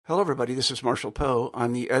Hello, everybody. This is Marshall Poe.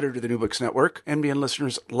 I'm the editor of the New Books Network. NBN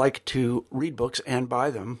listeners like to read books and buy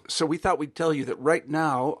them. So we thought we'd tell you that right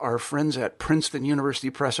now, our friends at Princeton University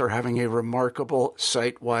Press are having a remarkable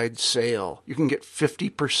site-wide sale. You can get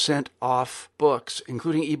 50% off books,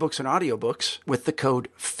 including ebooks and audiobooks, with the code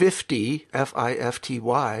 50,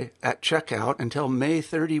 F-I-F-T-Y, at checkout until May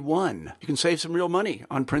 31. You can save some real money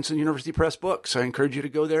on Princeton University Press books. I encourage you to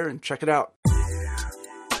go there and check it out.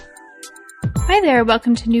 Hi there,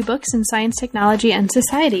 welcome to New Books in Science, Technology, and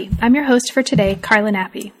Society. I'm your host for today, Carla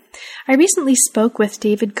Nappi. I recently spoke with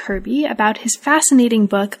David Kirby about his fascinating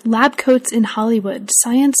book, Lab Coats in Hollywood,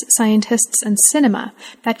 Science, Scientists, and Cinema,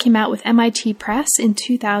 that came out with MIT Press in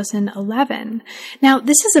 2011. Now,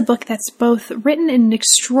 this is a book that's both written in an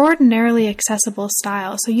extraordinarily accessible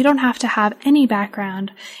style, so you don't have to have any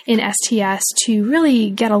background in STS to really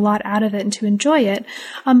get a lot out of it and to enjoy it.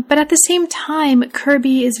 But at the same time,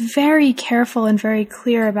 Kirby is very careful and very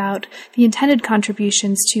clear about the intended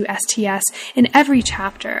contributions to STS in every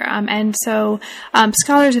chapter. And so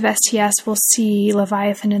scholars of STS will see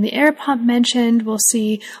Leviathan and the Air Pump mentioned. We'll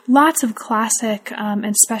see lots of classic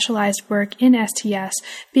and specialized work in STS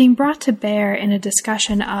being brought to bear in a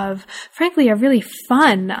discussion of, frankly, a really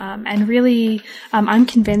fun and really, I'm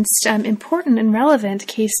convinced, important and relevant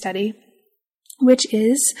case study, which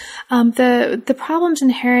is the problems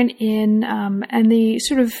inherent in and the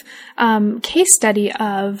sort of case study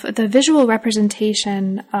of the visual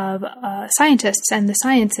representation of scientists and the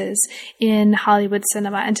sciences in Hollywood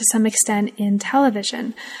cinema and to some extent in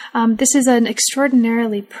television. This is an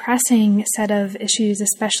extraordinarily pressing set of issues,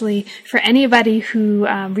 especially for anybody who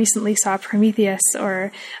recently saw Prometheus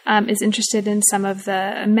or is interested in some of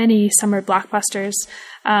the many summer blockbusters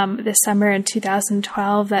this summer in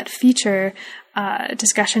 2012 that feature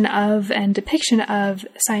discussion of and depiction of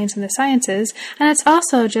science and the sciences. And it's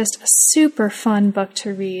also just a super fun book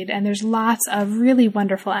to read. And there's lots of really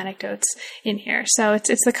wonderful anecdotes in here. So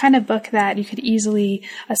it's the kind of book that you could easily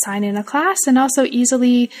assign in a class and also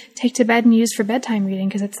easily take to bed and use for bedtime reading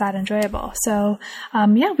because it's that enjoyable. So,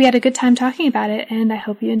 we had a good time talking about it and I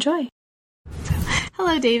hope you enjoy. So,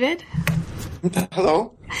 hello, David.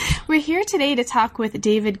 Hello. We're here today to talk with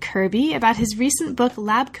David Kirby about his recent book,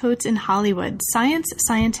 Lab Coats in Hollywood, Science,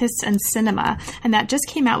 Scientists, and Cinema, and that just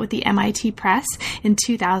came out with the MIT Press in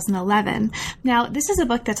 2011. Now, this is a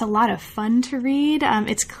book that's a lot of fun to read.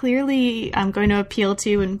 It's clearly going to appeal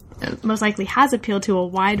to, and most likely has appealed to, a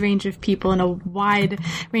wide range of people and a wide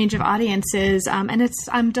range of audiences.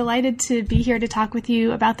 I'm delighted to be here to talk with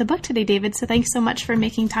you about the book today, David, so thanks so much for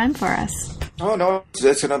making time for us. Oh, no,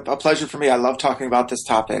 it's a pleasure for me. I love talking about this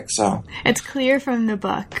topic. So it's clear from the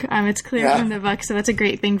book. From the book, so that's a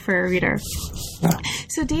great thing for a reader. Yeah.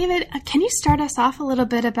 So, David, can you start us off a little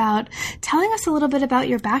bit about telling us a little bit about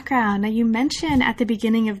your background? Now, you mentioned at the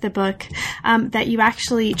beginning of the book that you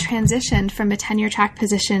actually transitioned from a tenure-track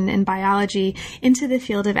position in biology into the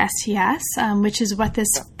field of STS, which is what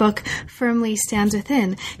this book firmly stands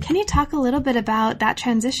within. Can you talk a little bit about that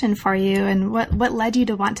transition for you and what led you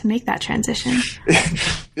to want to make that transition?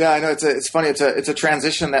 Yeah, I know it's funny. It's a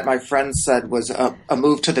transition that my friends said was a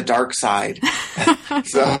move to the dark side.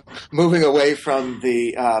 So moving away from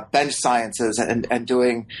the bench sciences and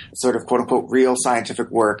doing sort of quote unquote real scientific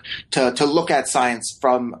work to look at science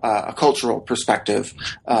from a cultural perspective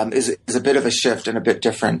is a bit of a shift and a bit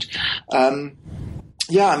different.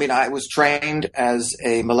 I was trained as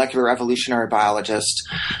a molecular evolutionary biologist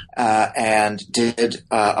and did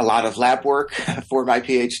a lot of lab work for my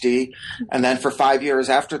PhD. And then for 5 years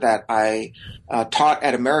after that, I taught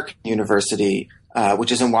at American University,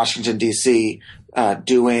 which is in Washington, D.C.,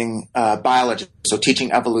 doing biology, so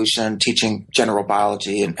teaching evolution, teaching general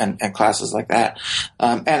biology and classes like that.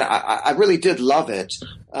 And I really did love it.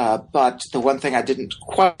 But the one thing I didn't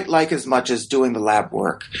quite like as much is doing the lab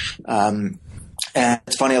work. And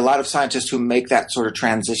it's funny, a lot of scientists who make that sort of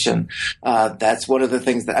transition, that's one of the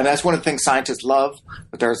things that's one of the things scientists love,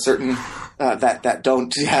 but there are certain that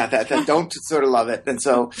don't sort of love it. And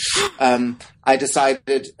so I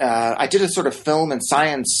decided I did a sort of film and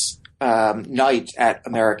science night at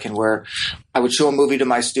American where I would show a movie to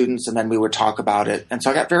my students and then we would talk about it. And so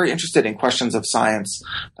I got very interested in questions of science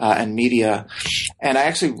and media. And I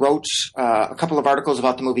actually wrote a couple of articles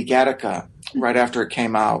about the movie Gattaca right after it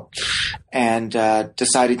came out and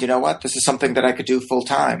decided, you know what, this is something that I could do full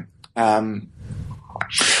time.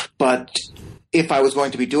 But if I was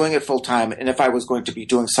going to be doing it full time and if I was going to be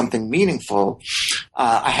doing something meaningful,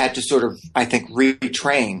 I had to sort of, I think,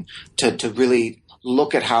 retrain to really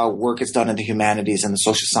look at how work is done in the humanities and the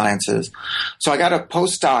social sciences. So I got a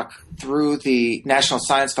postdoc through the National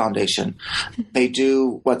Science Foundation. They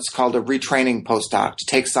do what's called a retraining postdoc to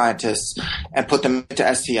take scientists and put them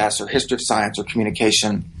into STS or history of science or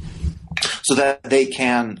communication, so that they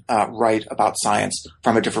can write about science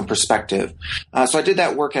from a different perspective. So I did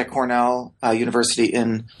that work at Cornell University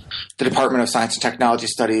in the Department of Science and Technology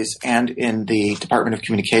Studies and in the Department of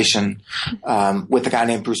Communication with a guy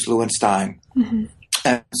named Bruce Lewinstein. Mm-hmm.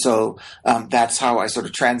 And so that's how I sort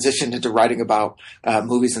of transitioned into writing about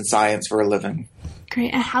movies and science for a living.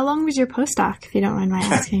 Great. And how long was your postdoc, if you don't mind my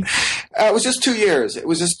asking? It was just 2 years. It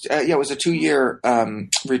was just, it was a 2-year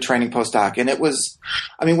retraining postdoc. And it was,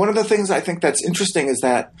 I mean, one of the things I think that's interesting is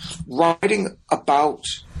that writing about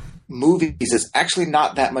movies is actually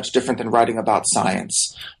not that much different than writing about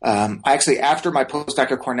science. I actually, after my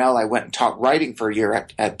postdoc at Cornell, I went and taught writing for a year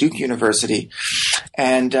at Duke University.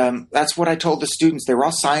 And that's what I told the students. They were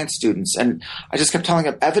all science students. And I just kept telling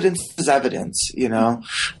them, evidence is evidence, you know.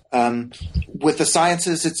 With the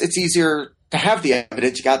sciences, it's easier to have the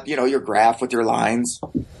evidence. You got, your graph with your lines.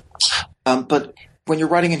 But when you're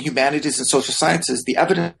writing in humanities and social sciences, the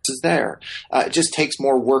evidence is there. It just takes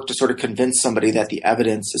more work to sort of convince somebody that the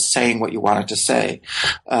evidence is saying what you want it to say.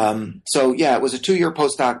 So yeah, it was a 2-year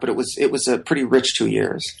postdoc, but it was a pretty rich 2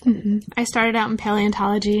 years. Mm-hmm. I started out in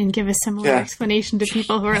paleontology and give a similar explanation to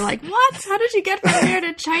people who are like, "What? How did you get from there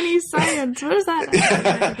to Chinese science? What is that?"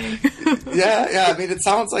 Yeah. I mean, it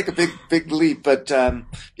sounds like a big leap, but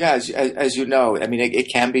as you know, I mean, it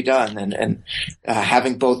can be done, and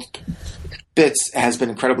having both bits has been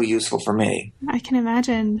incredibly useful for me. I can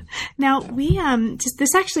imagine. Now, we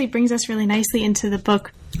this actually brings us really nicely into the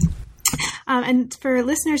book. And for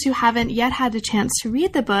listeners who haven't yet had a chance to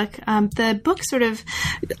read the book sort of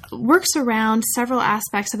works around several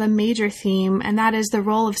aspects of a major theme, and that is the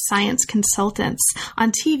role of science consultants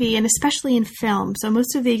on TV and especially in film. So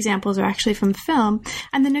most of the examples are actually from film,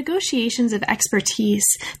 and the negotiations of expertise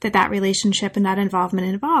that relationship and that involvement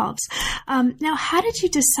involves. Now, how did you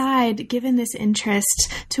decide, given this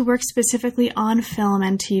interest, to work specifically on film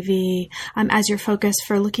and TV as your focus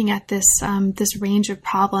for looking at this range of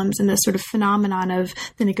problems and this sort of phenomenon of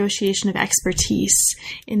the negotiation of expertise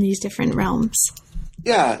in these different realms?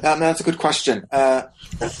 Yeah, that's a good question. I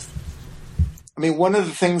mean, one of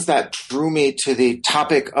the things that drew me to the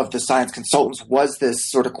topic of the science consultants was this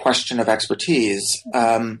sort of question of expertise.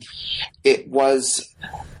 It was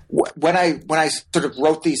when I sort of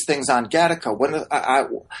wrote these things on Gattaca, when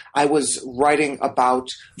I was writing about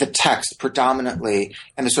the text predominantly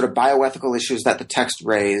and the sort of bioethical issues that the text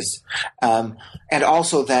raised, and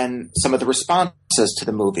also then some of the responses to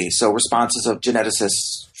the movie. So responses of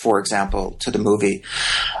geneticists, for example, to the movie.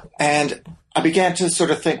 And I began to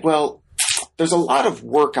sort of think, well, there's a lot of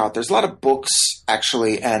work out. There's a lot of books,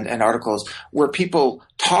 actually, and articles where people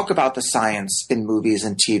talk about the science in movies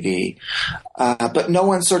and TV, but no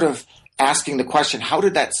one's sort of asking the question, how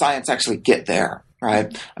did that science actually get there,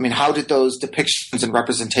 right? I mean, how did those depictions and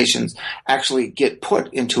representations actually get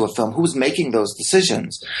put into a film? Who's making those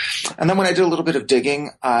decisions? And then when I did a little bit of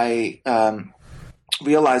digging, I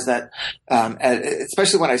realized that,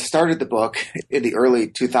 especially when I started the book in the early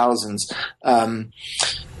 2000s,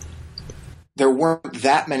 there weren't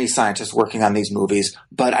that many scientists working on these movies,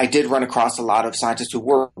 but I did run across a lot of scientists who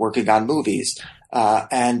were working on movies.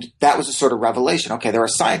 And that was a sort of revelation. Okay, there are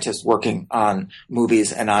scientists working on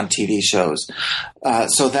movies and on TV shows.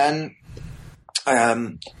 So then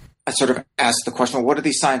I sort of asked the question, well, what are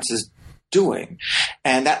these scientists doing?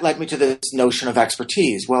 And that led me to this notion of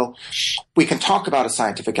expertise. Well, we can talk about a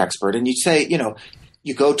scientific expert, and you say,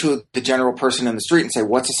 you go to the general person in the street and say,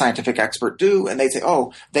 what's a scientific expert do? And they say,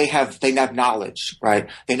 oh, they have knowledge, right?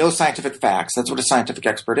 They know scientific facts. That's what a scientific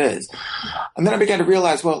expert is. And then I began to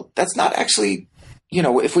realize, well, that's not actually,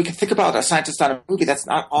 if we can think about a scientist on a movie, that's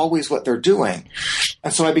not always what they're doing.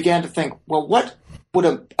 And so I began to think, well, what would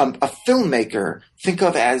a filmmaker think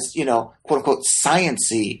of as, quote unquote,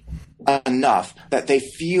 science-y enough that they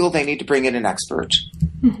feel they need to bring in an expert?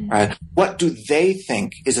 Mm-hmm. Right? What do they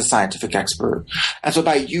think is a scientific expert? And so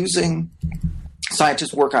by using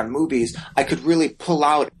scientists' work on movies, I could really pull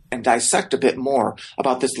out and dissect a bit more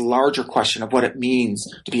about this larger question of what it means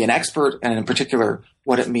to be an expert, and in particular,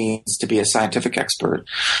 what it means to be a scientific expert.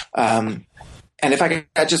 And if I could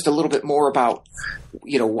add just a little bit more about,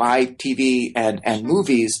 why TV and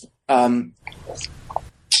movies,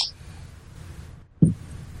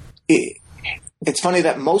 it's funny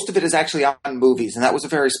that most of it is actually on movies, and that was a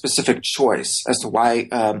very specific choice as to why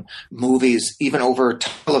movies, even over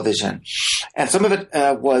television. And some of it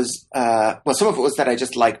was that I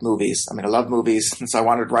just like movies. I mean, I love movies, and so I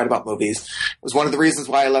wanted to write about movies. It was one of the reasons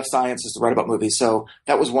why I left science, is to write about movies. So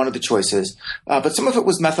that was one of the choices. But some of it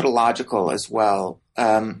was methodological as well.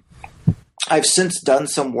 I've since done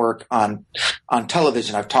some work on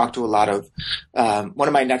television. I've talked to a lot of one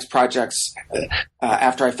of my next projects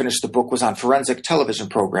after I finished the book was on forensic television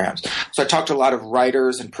programs. So I talked to a lot of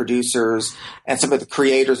writers and producers and some of the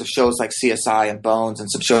creators of shows like CSI and Bones and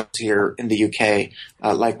some shows here in the UK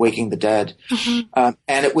like Waking the Dead. Mm-hmm.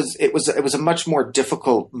 And it was a much more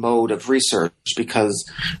difficult mode of research because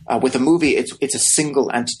with a movie it's a single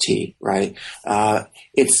entity, right?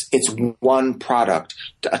 It's one product.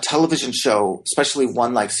 A television show, especially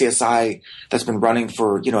one like CSI that's been running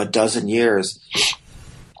for a dozen years,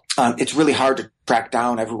 it's really hard to track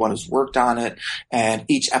down everyone who's worked on it, and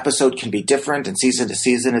each episode can be different, and season to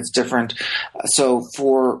season it's different. So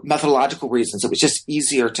for methodological reasons, it was just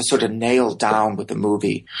easier to sort of nail down with the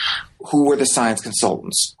movie who were the science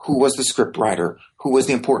consultants, who was the script writer, who was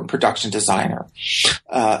the important production designer.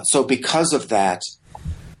 So because of that,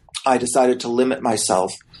 I decided to limit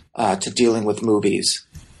myself to dealing with movies.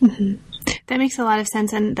 Mm-hmm. That makes a lot of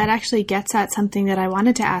sense, and that actually gets at something that I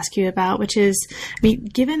wanted to ask you about, which is,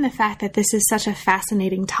 given the fact that this is such a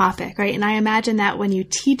fascinating topic, right? And I imagine that when you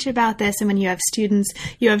teach about this and when you have students,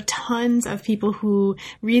 you have tons of people who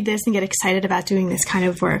read this and get excited about doing this kind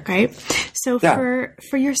of work, right? So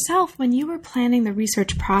for yourself, when you were planning the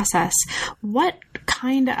research process, what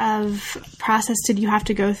kind of process did you have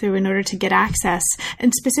to go through in order to get access,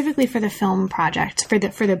 and specifically for the film project, for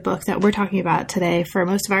the book that we're talking about today for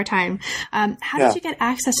most of our time? How did you get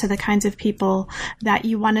access to the kinds of people that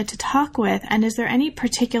you wanted to talk with? And is there any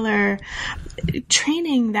particular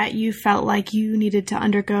training that you felt like you needed to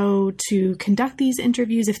undergo to conduct these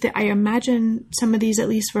interviews? I imagine some of these at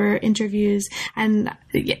least were interviews. And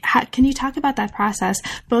can you talk about that process,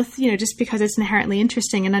 both, just because it's inherently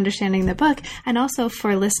interesting in understanding the book, and also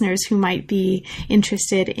for listeners who might be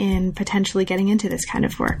interested in potentially getting into this kind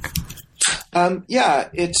of work?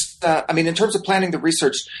 It's, in terms of planning the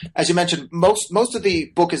research, as you mentioned, most of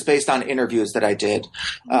the book is based on interviews that I did,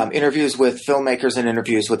 interviews with filmmakers and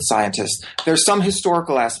interviews with scientists. There's some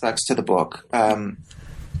historical aspects to the book, where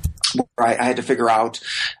I had to figure out,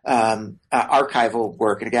 archival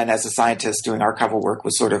work. And again, as a scientist, doing archival work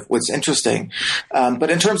was interesting.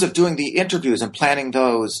 But in terms of doing the interviews and planning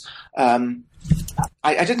those,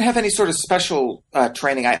 I didn't have any sort of special,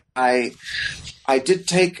 training. I did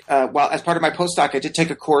take, as part of my postdoc, I did take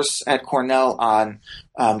a course at Cornell on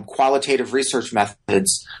qualitative research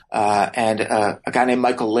methods, and a guy named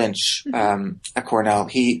Michael Lynch at Cornell.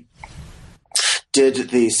 He did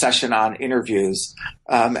the session on interviews,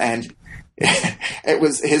 and it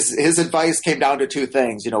was his advice came down to two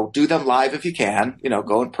things. Do them live if you can.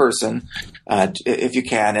 Go in person if you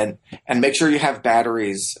can, and make sure you have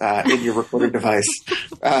batteries in your recording device,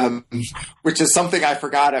 which is something I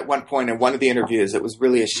forgot at one point in one of the interviews. It was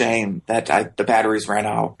really a shame that the batteries ran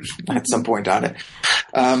out at some point on it.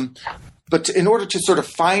 But in order to sort of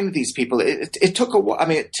find these people, it took a while.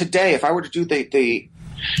 Today, if I were to do the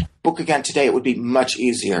book again today, it would be much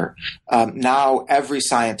easier. Now, every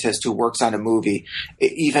scientist who works on a movie,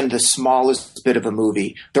 even the smallest bit of a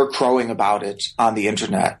movie, they're crowing about it on the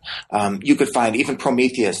internet. You could find even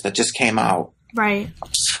Prometheus that just came out. Right.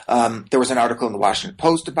 There was an article in the Washington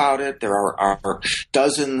Post about it. There are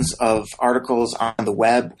dozens of articles on the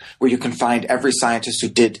web where you can find every scientist who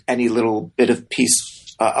did any little bit of piece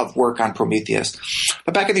of work on Prometheus.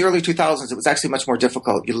 But back in the early 2000s, it was actually much more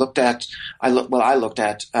difficult. I looked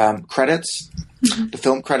at credits, the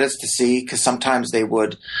film credits to see, because sometimes they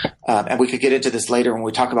would, and we could get into this later when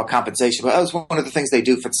we talk about compensation, but that was one of the things they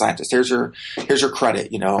do for the scientists. Here's your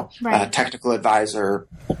credit, right. Technical advisor,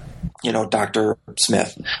 Dr.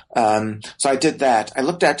 Smith. So I did that. I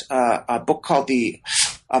looked at a book called the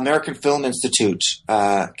American Film Institute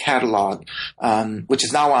catalog, which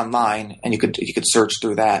is now online, and you could search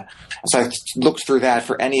through that. So I looked through that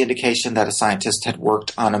for any indication that a scientist had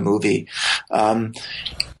worked on a movie.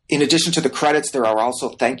 In addition to the credits, there are also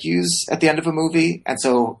thank yous at the end of a movie. And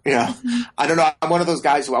so, I don't know. I'm one of those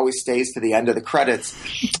guys who always stays to the end of the credits.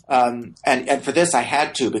 And for this, I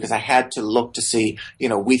had to, because I had to look to see,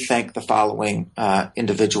 we thank the following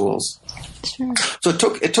individuals. Sure. So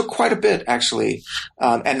it took quite a bit, actually.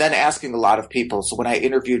 And then asking a lot of people. So when I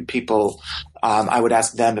interviewed people, I would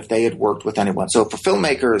ask them if they had worked with anyone. So for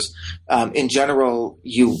filmmakers, in general,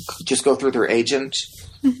 you just go through their agent.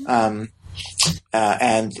 Mm-hmm.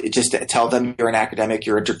 and just tell them you're an academic,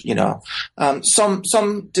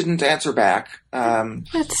 some didn't answer back.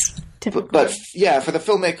 That's typical. But yeah, for the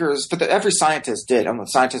filmmakers, every scientist did.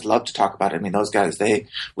 Scientists love to talk about it. I mean, those guys, they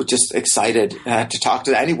were just excited to talk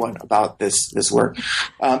to anyone about this work.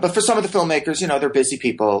 But for some of the filmmakers, they're busy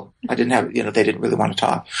people. I didn't have, they didn't really want to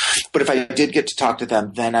talk. But if I did get to talk to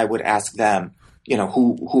them, then I would ask them,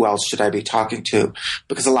 who else should I be talking to?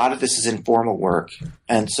 Because a lot of this is informal work.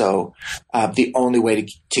 And so the only way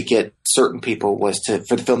to get certain people was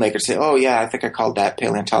for the filmmaker to say, oh, yeah, I think I called that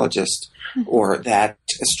paleontologist or that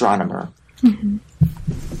astronomer. Mm-hmm.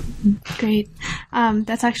 Great.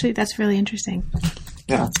 That's really interesting.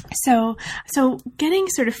 Yeah. So getting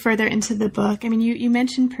sort of further into the book, I mean, you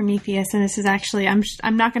mentioned Prometheus, and this is actually, I'm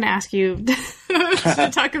not going to ask you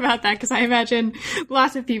to talk about that because I imagine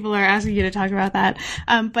lots of people are asking you to talk about that.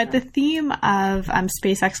 But the theme of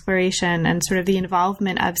space exploration and sort of the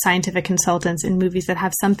involvement of scientific consultants in movies that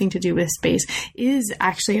have something to do with space is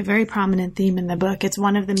actually a very prominent theme in the book. It's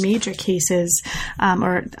one of the major cases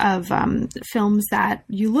films that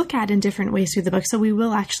you look at in different ways through the book. So we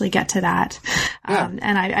will actually get to that. Yeah.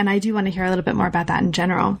 And I do want to hear a little bit more about that in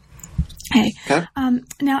general. Okay.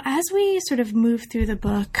 Now, as we sort of move through the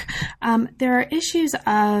book, there are issues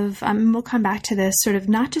of, we'll come back to this, sort of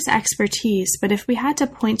not just expertise, but if we had to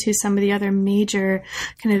point to some of the other major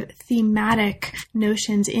kind of thematic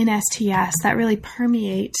notions in STS that really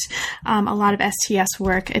permeate a lot of STS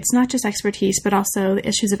work, it's not just expertise, but also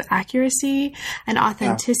issues of accuracy and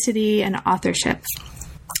authenticity and authorship.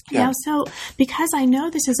 Yeah. Now, so because I know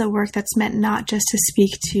this is a work that's meant not just to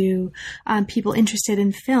speak to people interested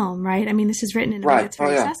in film, right? I mean, this is written in a way that's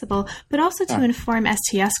very accessible, but also to inform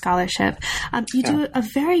STS scholarship. You do a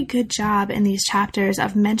very good job in these chapters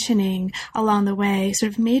of mentioning along the way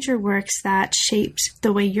sort of major works that shaped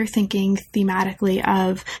the way you're thinking thematically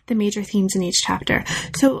of the major themes in each chapter.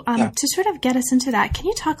 So to sort of get us into that, can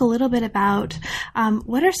you talk a little bit about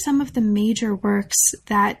what are some of the major works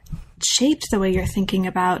that shaped the way you're thinking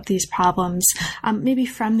about these problems, maybe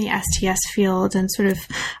from the STS field, and sort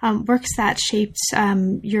of works that shaped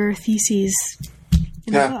your theses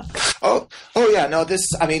in the book? Oh yeah. No, this,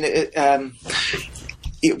 I mean,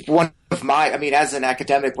 as an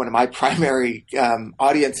academic, one of my primary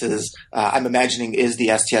audiences, I'm imagining, is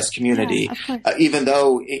the STS community, even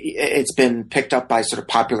though it's been picked up by sort of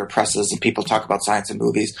popular presses and people talk about science and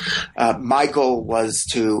movies. My goal was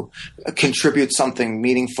to contribute something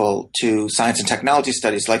meaningful to science and technology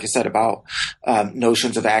studies, like I said, about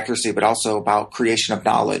notions of accuracy, but also about creation of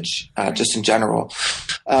knowledge, just in general.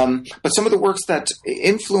 But some of the works that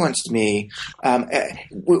influenced me,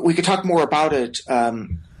 we could talk more about it.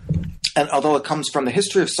 And although it comes from the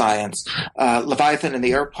history of science, Leviathan and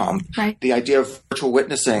the Air Pump, the idea of virtual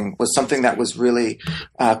witnessing was something that was really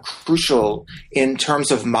crucial in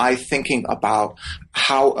terms of my thinking about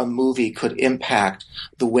how a movie could impact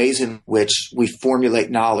the ways in which we formulate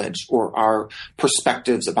knowledge, or our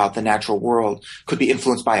perspectives about the natural world could be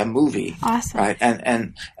influenced by a movie. Awesome. Right.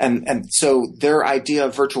 And so their idea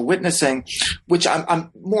of virtual witnessing, which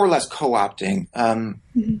I'm more or less co-opting,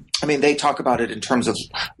 I mean, they talk about it in terms of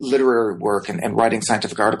literary work and writing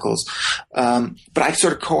scientific articles. But I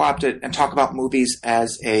sort of co-opt it and talk about movies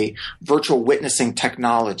as a virtual witnessing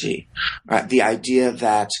technology. Right? The idea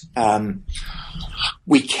that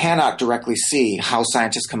we cannot directly see how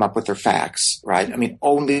scientists come up with their facts, right? I mean,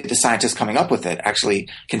 only the scientists coming up with it actually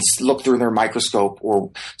can look through their microscope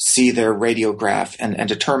or see their radiograph and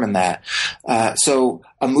determine that. So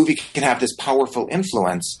a movie can have this powerful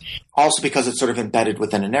influence, also because it's sort of embedded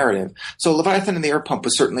within a narrative. So Leviathan and the Air Pump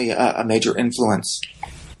was certainly a major influence.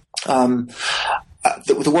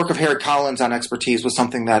 The work of Harry Collins on expertise was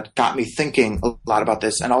something that got me thinking a lot about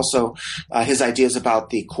this, and also his ideas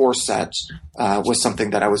about the core set was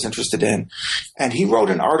something that I was interested in. And he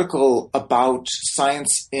wrote an article about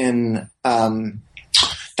science in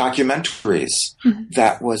documentaries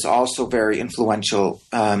that was also very influential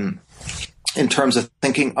in terms of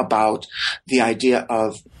thinking about the idea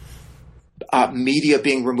of media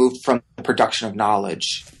being removed from the production of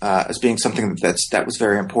knowledge as being something that was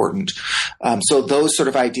very important. So those sort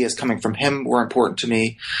of ideas coming from him were important to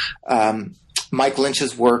me. Mike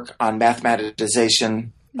Lynch's work on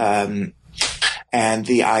mathematization and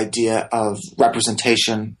the idea of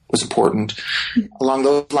representation was important. Along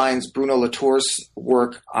those lines, Bruno Latour's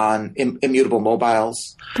work on immutable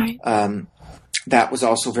mobiles, that was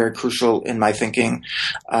also very crucial in my thinking.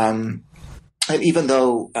 And even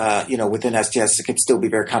though, within STS, it could still be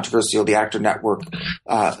very controversial, the actor network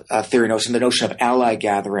theory notion, the notion of ally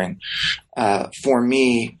gathering, for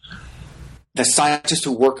me, the scientists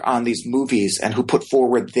who work on these movies and who put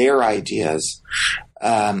forward their ideas,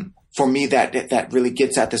 for me, that really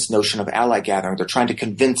gets at this notion of ally gathering. They're trying to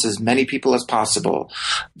convince as many people as possible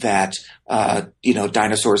that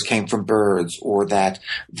dinosaurs came from birds, or that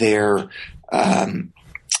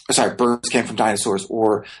birds came from dinosaurs,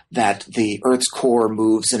 or that the Earth's core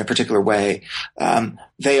moves in a particular way.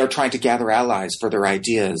 They are trying to gather allies for their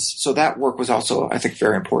ideas. So that work was also, I think,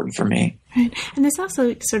 very important for me. Right. And this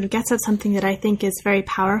also sort of gets at something that I think is very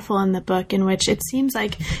powerful in the book, in which it seems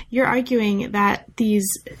like you're arguing that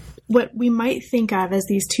what we might think of as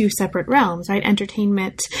these two separate realms, right?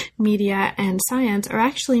 Entertainment, media, and science are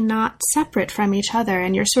actually not separate from each other.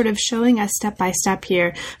 And you're sort of showing us step by step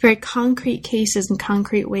here very concrete cases and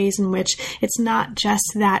concrete ways in which it's not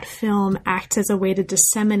just that film acts as a way to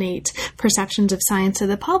disseminate perceptions of science to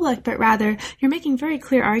the public, but rather you're making very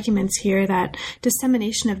clear arguments here that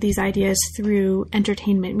dissemination of these ideas through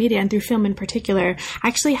entertainment media, and through film in particular,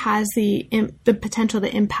 actually has the potential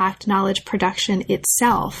to impact knowledge production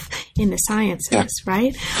itself in the sciences,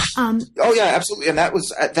 right? Oh yeah, absolutely. And that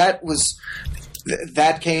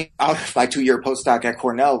came out of my 2-year postdoc at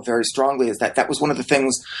Cornell very strongly, is that was one of the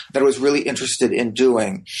things that I was really interested in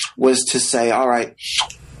doing, was to say, all right,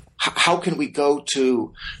 how can we go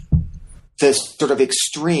to this sort of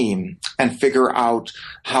extreme and figure out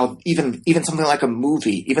how even something like a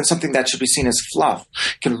movie, even something that should be seen as fluff,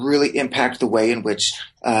 can really impact the way in which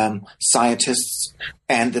scientists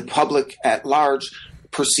and the public at large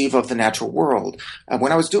perceive of the natural world.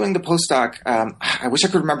 When I was doing the postdoc, I wish I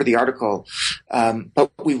could remember the article,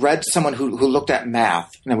 but we read someone who looked at math,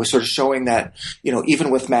 and it was sort of showing that, even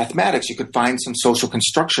with mathematics, you could find some social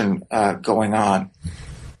construction going on.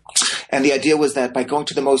 And the idea was that by going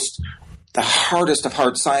to the hardest of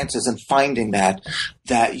hard sciences and finding that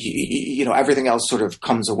everything else sort of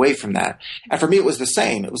comes away from that. And for me, it was the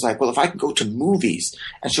same. It was like, well, if I can go to movies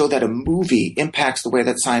and show that a movie impacts the way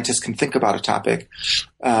that scientists can think about a topic,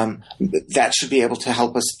 that should be able to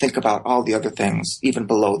help us think about all the other things, even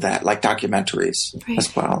below that, like documentaries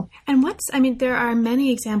as well. And there are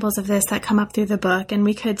many examples of this that come up through the book, and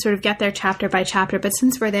we could sort of get there chapter by chapter, but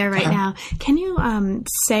since we're there right now, can you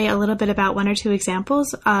say a little bit about one or two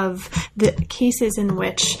examples of the cases in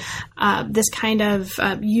which this kind of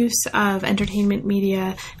use of entertainment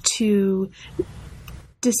media to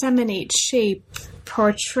disseminate, shape,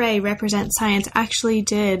 portray, represent science actually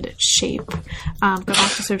did shape, go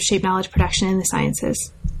back to sort of shape knowledge production in the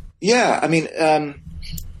sciences? Yeah,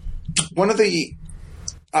 one of the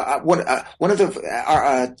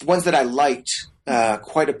ones that I liked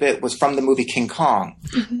quite a bit was from the movie King Kong,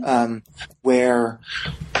 where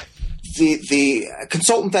the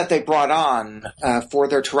consultant that they brought on for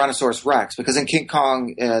their Tyrannosaurus Rex, because in King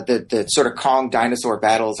Kong, the sort of Kong dinosaur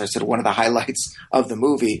battles are sort of one of the highlights of the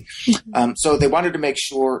movie. So they wanted to make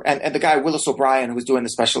sure, and the guy Willis O'Brien, who was doing the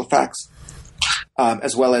special effects,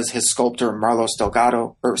 as well as his sculptor Marcel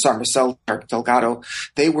Delgado,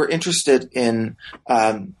 they were interested in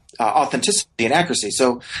authenticity and accuracy.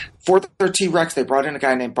 So for their T-Rex, they brought in a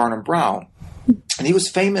guy named Barnum Brown. And he was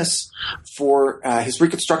famous for his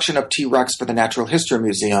reconstruction of T-Rex for the Natural History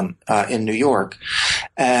Museum in New York.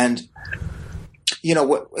 And,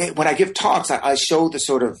 when I give talks, I show the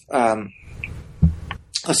sort of a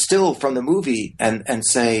still from the movie and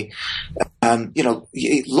say,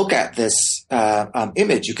 look at this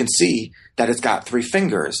image. You can see that it's got 3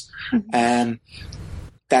 fingers. And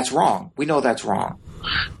that's wrong. We know that's wrong.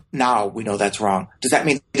 Now we know that's wrong. Does that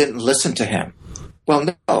mean they didn't listen to him? Well,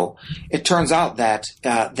 no. It turns out that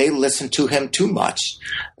they listened to him too much.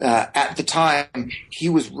 At the time, he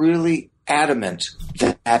was really adamant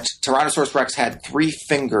that Tyrannosaurus Rex had 3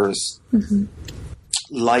 fingers,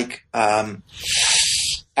 like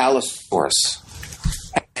Allosaurus,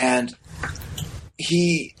 and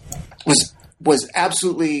he was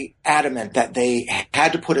absolutely adamant that they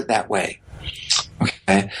had to put it that way.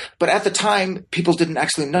 Okay. But at the time, people didn't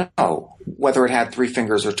actually know whether it had 3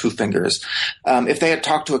 fingers or 2 fingers. If they had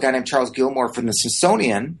talked to a guy named Charles Gilmore from the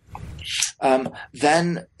Smithsonian,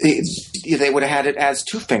 then they would have had it as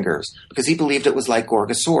 2 fingers, because he believed it was like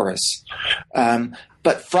Gorgosaurus.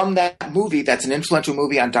 But from that movie, that's an influential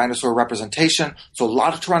movie on dinosaur representation. So a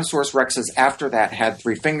lot of Tyrannosaurus Rexes after that had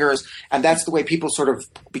 3 fingers. And that's the way people sort of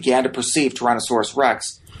began to perceive Tyrannosaurus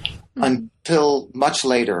Rex until much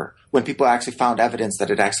later, when people actually found evidence that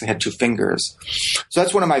it actually had 2 fingers. So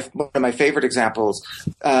that's one of my favorite examples.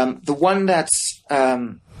 The one that's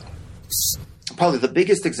probably the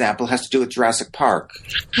biggest example has to do with Jurassic Park.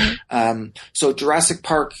 So Jurassic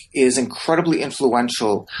Park is incredibly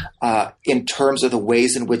influential in terms of the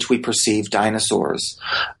ways in which we perceive dinosaurs.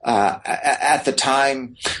 At the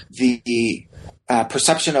time, the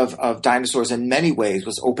perception of dinosaurs in many ways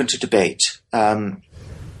was open to debate. Were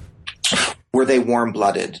they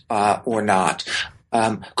warm-blooded or not?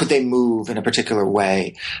 Could they move in a particular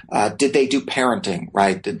way? Did they do parenting,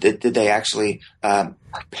 right? Did they actually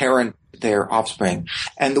parent their offspring?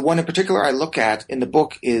 And the one in particular I look at in the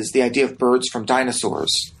book is the idea of birds from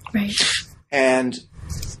dinosaurs. Right. And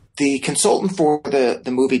the consultant for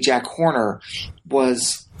the movie, Jack Horner,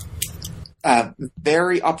 was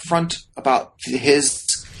very upfront about his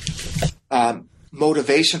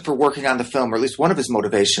motivation for working on the film, or at least one of his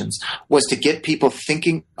motivations, was to get people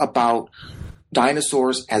thinking about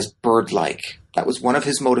dinosaurs as bird-like. That was one of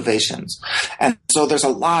his motivations. And so there's a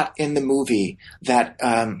lot in the movie that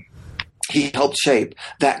he helped shape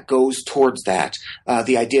that goes towards that.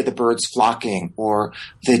 The idea of the birds flocking, or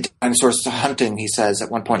the dinosaurs hunting, he says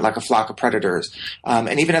at one point, like a flock of predators.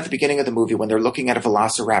 And even at the beginning of the movie, when they're looking at a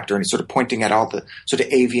velociraptor and he's sort of pointing at all the sort of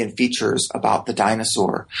avian features about the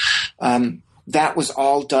dinosaur. That was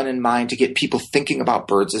all done in mind to get people thinking about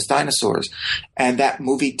birds as dinosaurs. And that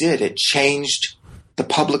movie did. It changed the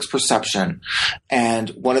public's perception.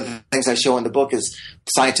 And one of the things I show in the book is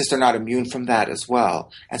scientists are not immune from that as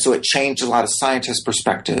well. And so it changed a lot of scientists'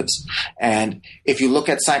 perspectives. And if you look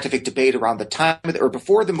at scientific debate around the time or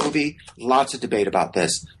before the movie, lots of debate about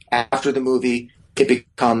this. After the movie, it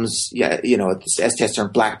becomes, it's STS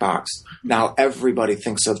term, black box. Now everybody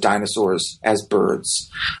thinks of dinosaurs as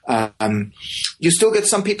birds. You still get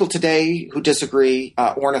some people today who disagree,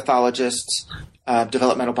 ornithologists,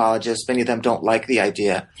 developmental biologists. Many of them don't like the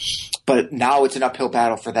idea. But now it's an uphill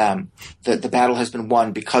battle for them. The battle has been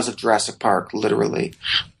won because of Jurassic Park, literally,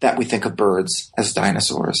 that we think of birds as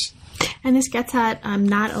dinosaurs. And this gets at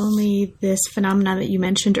not only this phenomenon that you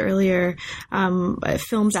mentioned earlier,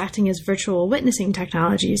 films acting as virtual witnessing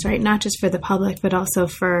technologies, right? Not just for the public, but also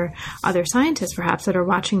for other scientists, perhaps, that are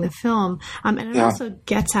watching the film. And it also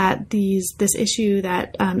gets at this issue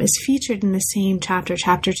that is featured in the same chapter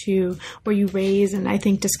 2, where you raise and I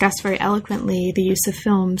think discuss very eloquently the use of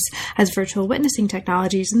films as virtual witnessing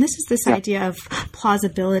technologies. And this is this idea of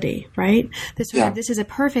plausibility, right? This is a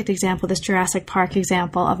perfect example, this Jurassic Park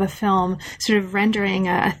example of a film sort of rendering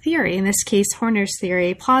a theory, in this case Horner's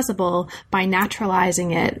theory, plausible by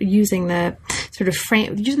naturalizing it using the sort of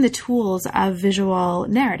using the tools of visual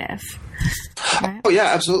narrative. Right? Oh,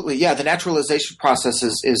 yeah, absolutely. Yeah, the naturalization process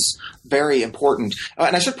is very important.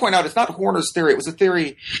 And I should point out, it's not Horner's theory. It was a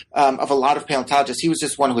theory of a lot of paleontologists. He was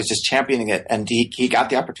just one who was just championing it, and he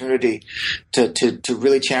got the opportunity to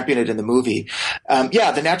really champion it in the movie.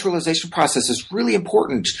 The naturalization process is really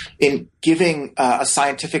important in giving a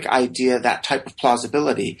scientific idea that type of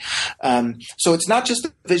plausibility. So it's not just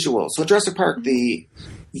the visual. So in Jurassic Park, the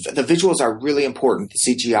visuals are really important.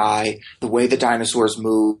 The CGI, the way the dinosaurs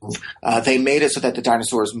move, they made it so that the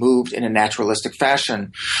dinosaurs moved in a naturalistic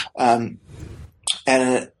fashion.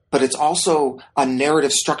 But it's also a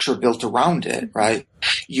narrative structure built around it, right?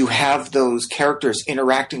 You have those characters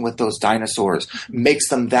interacting with those dinosaurs, makes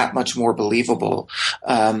them that much more believable.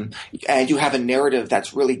 And you have a narrative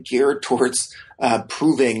that's really geared towards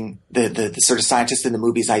proving the sort of scientists in the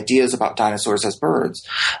movie's ideas about dinosaurs as birds.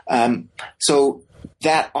 So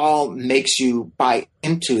that all makes you buy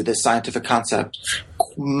into this scientific concept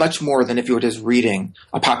much more than if you were just reading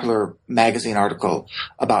a popular magazine article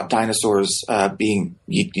about dinosaurs being,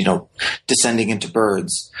 descending into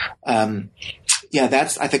birds.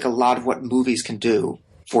 That's, I think, a lot of what movies can do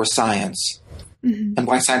for science, and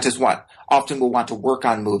why scientists often will want to work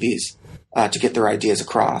on movies to get their ideas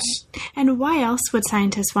across. And why else would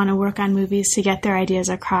scientists want to work on movies to get their ideas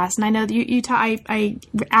across? And I know that I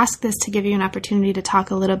asked this to give you an opportunity to talk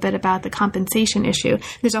a little bit about the compensation issue.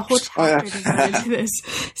 There's a whole chapter devoted to this.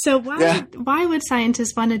 So why would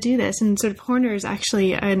scientists want to do this? And sort of Horner is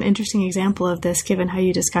actually an interesting example of this, given how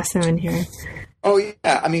you discuss them in here. Oh,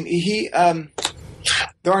 yeah. I mean,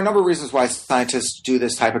 there are a number of reasons why scientists do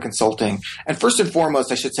this type of consulting. And first and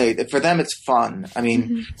foremost, I should say that for them, it's fun. I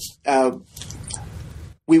mean,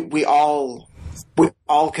 we all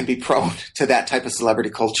can be prone to that type of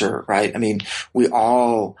celebrity culture, right? I mean, we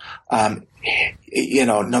all,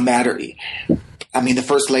 no matter, I mean, the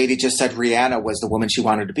first lady just said Rihanna was the woman she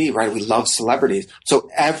wanted to be, right? We love celebrities. So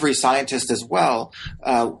every scientist as well,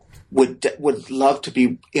 would love to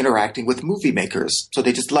be interacting with movie makers. So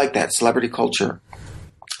they just like that celebrity culture.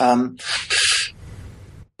 But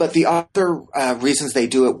the other reasons they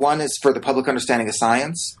do it, one is for the public understanding of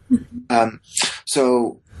science.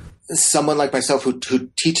 So someone like myself who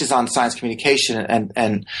teaches on science communication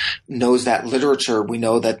and knows that literature, we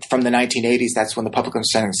know that from the 1980s, that's when the public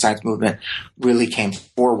understanding of science movement really came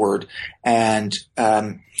forward and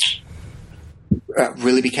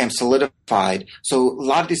really became solidified. So a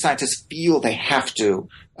lot of these scientists feel they have to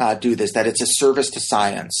do this, that it's a service to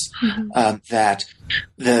science, that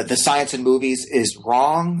the science in movies is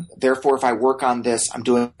wrong. Therefore, if I work on this, I'm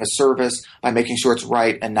doing a service by making sure it's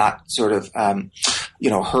right and not sort of,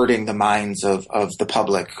 hurting the minds of the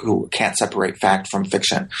public who can't separate fact from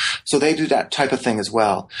fiction. So they do that type of thing as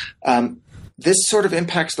well. This sort of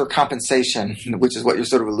impacts their compensation, which is what you're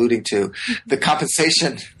sort of alluding to. The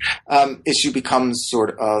compensation issue becomes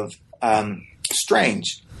sort of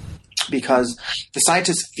strange because the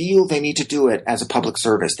scientists feel they need to do it as a public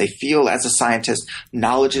service. They feel, as a scientist,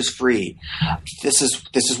 knowledge is free. This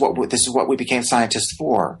is what we became scientists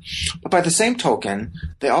for. But by the same token,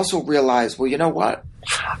 they also realize, well, you know what?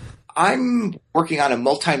 I'm working on a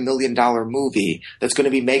multi-million-dollar movie that's going to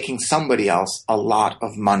be making somebody else a lot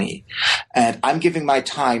of money. And I'm giving my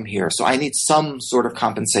time here, so I need some sort of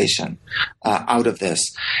compensation out of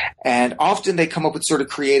this. And often they come up with sort of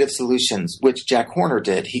creative solutions, which Jack Horner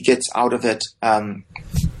did. He gets out of it.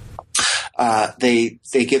 They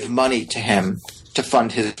give money to him to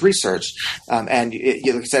fund his research. Like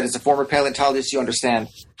I said, as a former paleontologist, you understand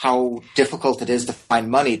how difficult it is to find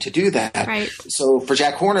money to do that. Right. So for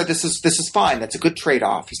Jack Horner, this is fine. That's a good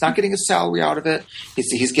trade-off. He's not getting a salary out of it.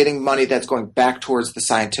 He's getting money that's going back towards the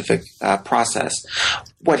scientific process.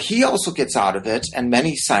 What he also gets out of it, and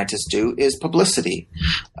many scientists do, is publicity.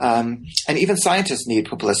 And even scientists need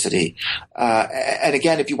publicity. And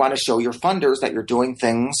again, if you want to show your funders that you're doing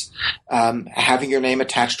things, having your name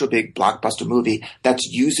attached to a big blockbuster movie that's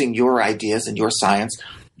using your ideas and your science,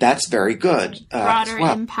 that's very good. Broader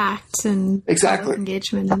impact and exactly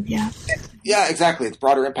engagement. And, yeah, exactly. It's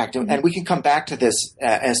broader impact. And we can come back to this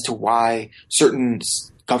as to why certain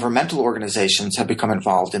governmental organizations have become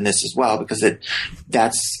involved in this as well, because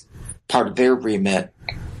that's part of their remit.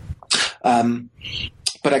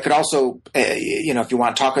 But I could also, if you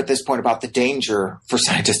want to talk at this point about the danger for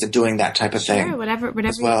scientists in doing that type of thing. Sure, whatever.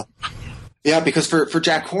 As well. Yeah, because for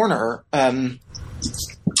Jack Horner,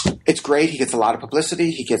 it's great. He gets a lot of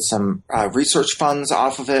publicity. He gets some research funds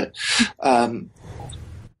off of it.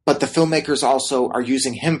 But the filmmakers also are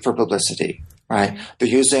using him for publicity, right? They're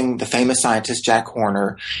using the famous scientist Jack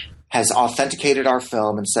Horner, has authenticated our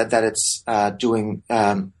film and said that it's doing,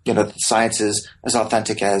 the science is as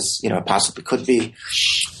authentic as, it possibly could be.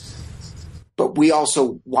 But we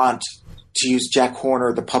also want to use Jack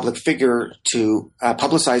Horner, the public figure, to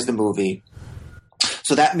publicize the movie.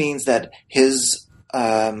 So that means that his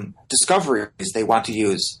discoveries they want to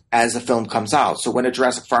use as the film comes out. So when a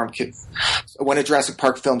Jurassic Park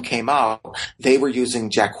film came out, they were using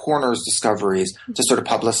Jack Horner's discoveries to sort of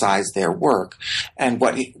publicize their work. And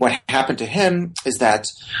what happened to him is that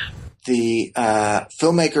the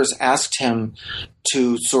filmmakers asked him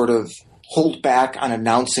to sort of hold back on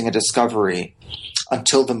announcing a discovery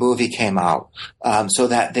until the movie came out, so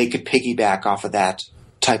that they could piggyback off of that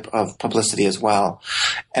type of publicity as well.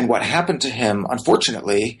 And what happened to him,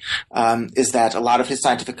 unfortunately, is that a lot of his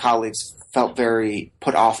scientific colleagues felt very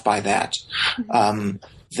put off by that,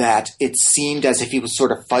 that it seemed as if he was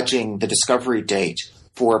sort of fudging the discovery date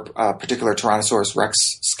for a particular Tyrannosaurus Rex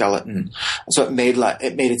skeleton. So it made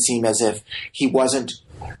it seem as if he wasn't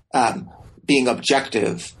being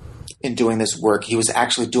objective in doing this work. He was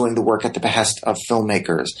actually doing the work at the behest of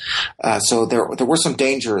filmmakers. So there were some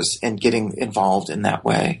dangers in getting involved in that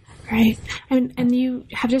way. Right. And you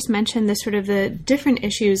have just mentioned the different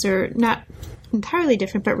issues, or not entirely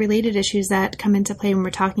different, but related issues that come into play when we're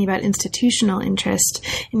talking about institutional interest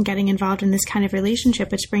in getting involved in this kind of relationship,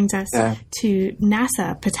 which brings us to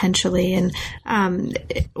NASA potentially. And,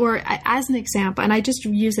 or as an example, and I just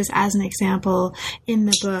use this as an example in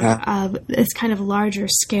the book of this kind of larger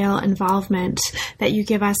scale involvement that you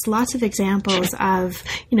give us lots of examples of,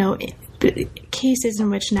 cases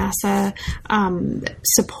in which NASA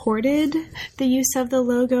supported the use of the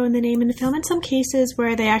logo and the name in the film, and some cases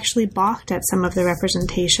where they actually balked at some of the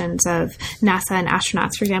representations of NASA and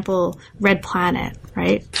astronauts. For example, Red Planet,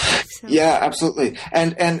 right? So. Yeah, absolutely.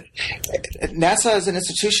 And NASA as an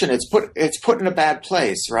institution, it's put in a bad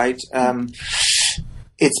place, right?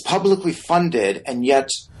 It's publicly funded, and yet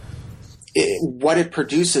what it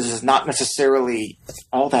produces is not necessarily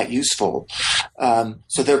all that useful.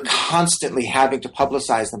 So they're constantly having to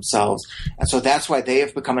publicize themselves. And so that's why they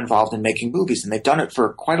have become involved in making movies. And they've done it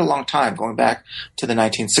for quite a long time, going back to the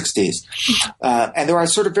 1960s. And there are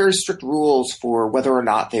sort of very strict rules for whether or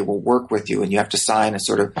not they will work with you. And you have to sign a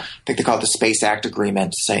sort of, I think they call it the Space Act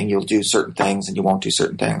Agreement, saying you'll do certain things and you won't do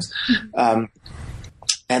certain things.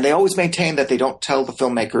 And they always maintain that they don't tell the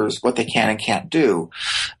filmmakers what they can and can't do.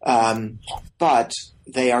 But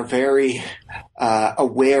they are very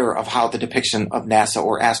aware of how the depiction of NASA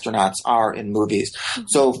or astronauts are in movies.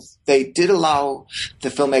 So they did allow the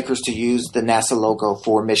filmmakers to use the NASA logo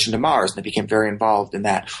for Mission to Mars, and they became very involved in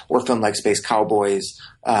that, or film like Space Cowboys,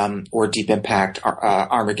 or Deep Impact,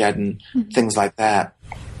 Armageddon, things like that.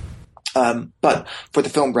 But for the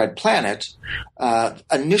film Red Planet,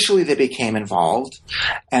 initially they became involved,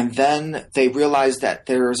 and then they realized that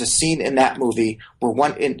there is a scene in that movie where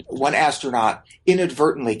one astronaut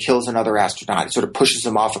inadvertently kills another astronaut. It sort of pushes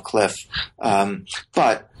him off a cliff.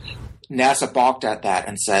 But NASA balked at that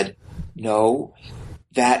and said, no,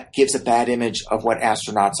 that gives a bad image of what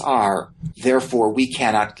astronauts are. Therefore, we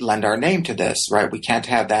cannot lend our name to this, right? We can't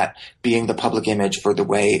have that being the public image for the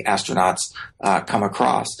way astronauts come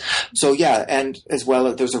across. So, yeah, and as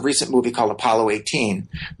well, there's a recent movie called Apollo 18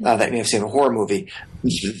 that you may have seen, a horror movie.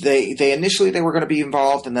 They initially were going to be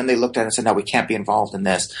involved, and then they looked at it and said, no, we can't be involved in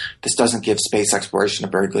this. This doesn't give space exploration a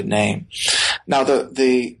very good name. Now,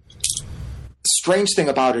 the strange thing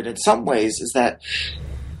about it in some ways is that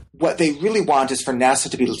what they really want is for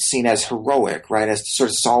NASA to be seen as heroic, right, as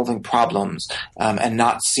sort of solving problems, and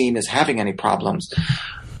not seen as having any problems.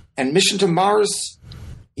 And Mission to Mars,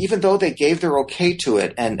 even though they gave their okay to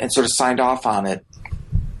it and sort of signed off on it,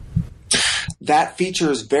 that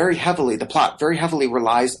features very heavily, the plot very heavily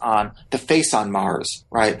relies on the face on Mars,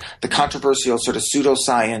 right? The controversial sort of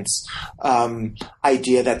pseudoscience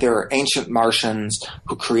idea that there are ancient Martians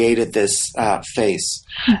who created this face.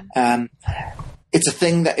 It's a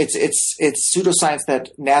thing that it's pseudoscience that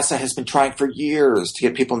NASA has been trying for years to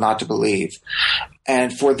get people not to believe.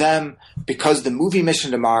 And for them, because the movie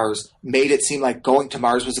Mission to Mars made it seem like going to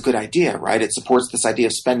Mars was a good idea, right? It supports this idea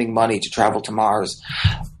of spending money to travel to Mars.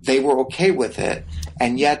 They were okay with it.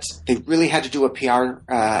 And yet they really had to do a PR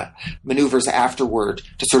maneuvers afterward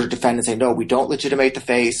to sort of defend and say, no, we don't legitimate the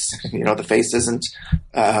face. The face isn't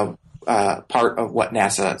part of what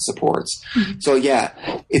NASA supports. So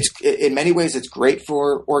yeah, it's in many ways it's great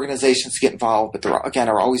for organizations to get involved, but there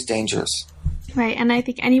are always dangers. Right, and I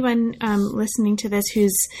think anyone listening to this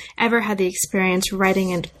who's ever had the experience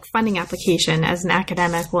writing a funding application as an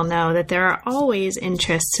academic will know that there are always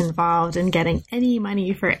interests involved in getting any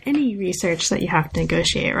money for any research that you have to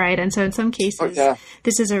negotiate, right? And so in some cases,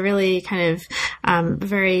 this is a really kind of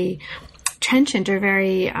very trenchant or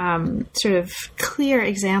very sort of clear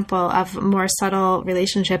example of more subtle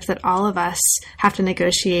relationships that all of us have to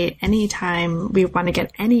negotiate anytime we want to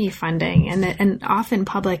get any funding. And often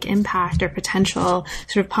public impact or potential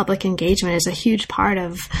sort of public engagement is a huge part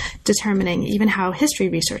of determining even how history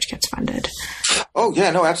research gets funded. Oh, yeah,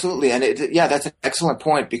 no, absolutely. And that's an excellent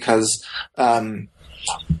point because here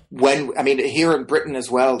in Britain as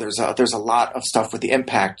well, there's a lot of stuff with the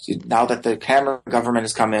impact. Now that the Cameron government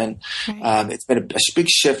has come in, it's been a big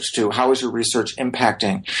shift to how is your research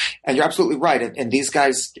impacting. And you're absolutely right. In these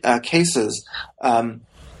guys' cases,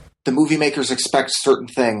 the movie makers expect certain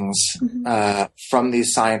things from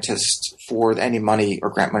these scientists for any money or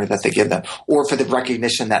grant money that they give them, or for the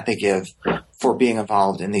recognition that they give for being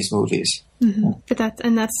involved in these movies. But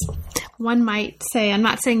that's one might say, I'm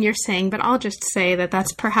not saying you're saying, but I'll just say that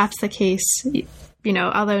that's perhaps the case,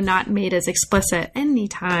 although not made as explicit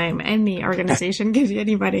anytime any organization gives you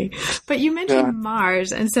any money. But you mentioned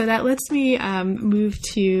Mars, and so that lets me move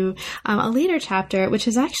to a later chapter, which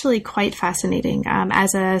is actually quite fascinating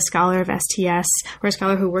as a scholar of STS, or a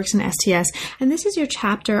scholar who works in STS. And this is your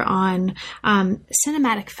chapter on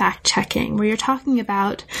cinematic fact-checking, where you're talking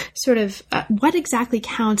about sort of what exactly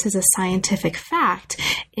counts as a scientific fact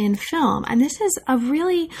in film. And this is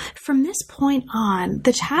from this point on,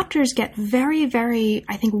 the chapters get very, very,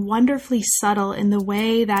 I think, wonderfully subtle in the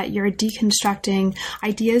way that you're deconstructing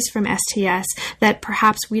ideas from STS that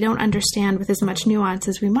perhaps we don't understand with as much nuance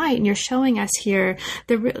as we might. And you're showing us here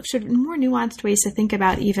the sort of more nuanced ways to think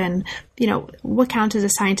about even, what counts as a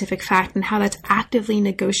scientific fact and how that's actively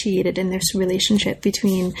negotiated in this relationship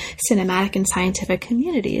between cinematic and scientific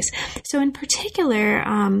communities. So in particular,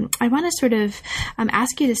 I want to sort of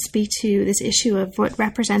ask you to speak to this issue of what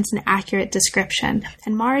represents an accurate description.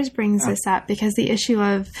 And Mars brings this up because the issue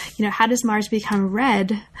of, how does Mars become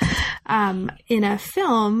red in a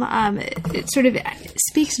film, it sort of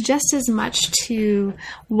speaks speaks just as much to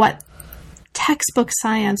what textbook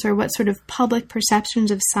science or what sort of public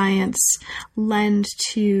perceptions of science lend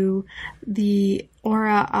to the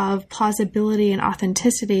aura of plausibility and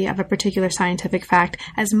authenticity of a particular scientific fact,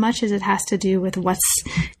 as much as it has to do with what's,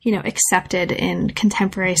 accepted in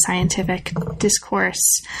contemporary scientific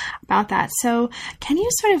discourse about that. So can you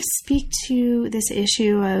sort of speak to this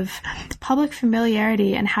issue of public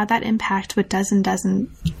familiarity and how that impacts what does and doesn't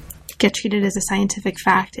get treated as a scientific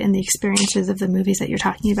fact in the experiences of the movies that you're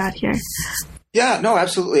talking about here? Yeah, no,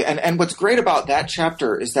 absolutely. And what's great about that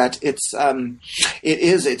chapter is that it's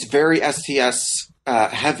very STS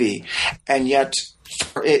heavy, and yet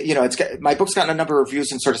my book's gotten a number of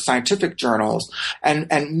reviews in sort of scientific journals, and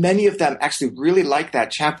many of them actually really like that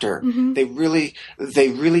chapter. Mm-hmm. They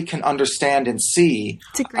really can understand and see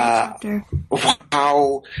it's a great chapter.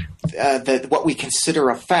 How what we consider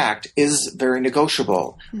a fact is very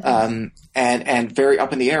negotiable. Mm-hmm. And very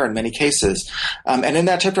up in the air in many cases. And in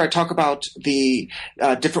that chapter, I talk about the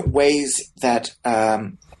different ways that,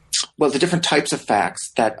 the different types of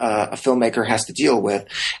facts that a filmmaker has to deal with.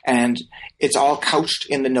 And it's all couched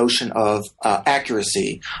in the notion of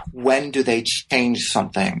accuracy. When do they change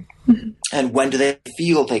something? Mm-hmm. And when do they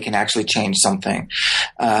feel they can actually change something?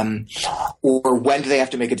 Or when do they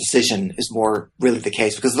have to make a decision is more really the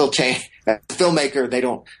case, because they'll change. As a filmmaker,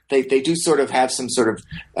 they do sort of have some sort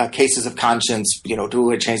of cases of conscience, do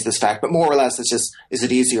we change this fact? But more or less, it's just, is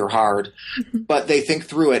it easy or hard? Mm-hmm. But they think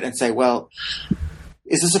through it and say, well,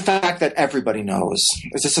 is this a fact that everybody knows?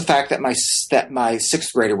 Is this a fact that my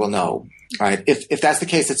sixth grader will know? Right? If that's the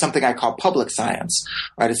case, it's something I call public science.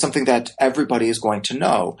 Right? It's something that everybody is going to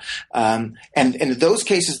know. And in those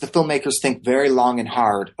cases, the filmmakers think very long and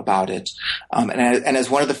hard about it. And as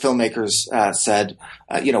one of the filmmakers said,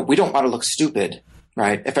 we don't want to look stupid.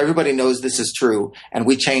 Right? If everybody knows this is true and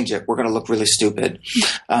we change it, we're going to look really stupid.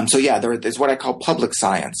 There's what I call public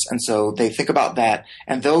science. And so they think about that,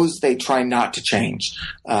 and those they try not to change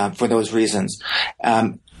for those reasons.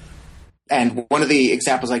 And one of the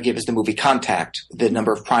examples I give is the movie Contact, the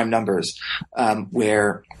number of prime numbers,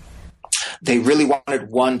 where they really wanted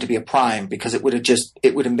 1 to be a prime because it would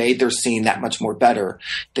have made their scene that much more better.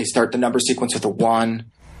 They start the number sequence with a 1.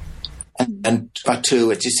 And a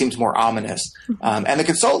 2, it just seems more ominous. And the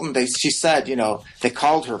consultant, she said, they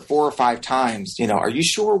called her 4 or 5 times, are you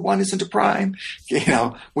sure 1 isn't a prime?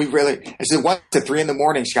 I said 1 to 3 in the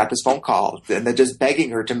morning, she got this phone call, and they're just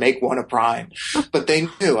begging her to make 1 a prime. But they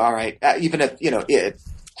knew, all right, even if,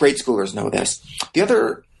 grade schoolers know this. The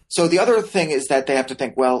other thing is that they have to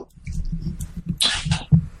think, well,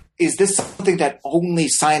 is this something that only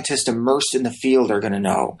scientists immersed in the field are going to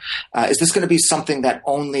know? Is this going to be something that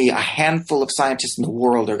only a handful of scientists in the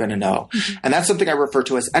world are going to know? Mm-hmm. And that's something I refer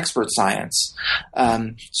to as expert science.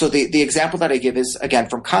 So the example that I give is, again,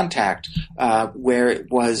 from Contact, where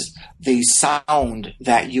it was the sound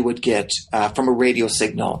that you would get from a radio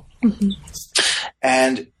signal. Mm-hmm.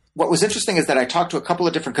 And what was interesting is that I talked to a couple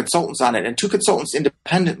of different consultants on it, and 2 consultants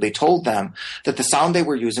independently told them that the sound they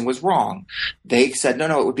were using was wrong. They said,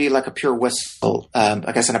 no, it would be like a pure whistle.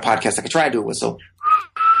 I guess in a podcast, I could try to do a whistle.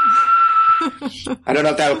 I don't know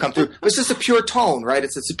if that will come through. It's just a pure tone, right?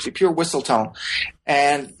 It's a pure whistle tone.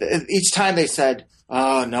 And each time they said,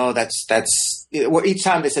 oh, no, each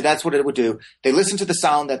time they said that's what it would do. They listened to the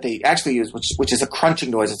sound that they actually use, which is a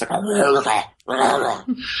crunching noise. It's like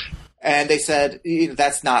a and they said,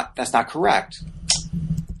 that's not correct.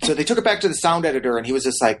 So they took it back to the sound editor, and he was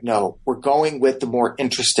just like, no, we're going with the more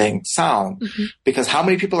interesting sound, mm-hmm. because how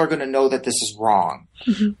many people are going to know that this is wrong?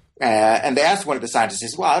 Mm-hmm. And they asked one of the scientists, he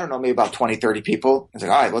says, well, I don't know, maybe about 20, 30 people. I was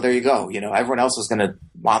like, all right, well, there you go. Everyone else is going to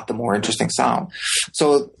want the more interesting sound.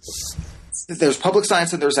 So there's public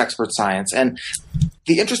science and there's expert science. And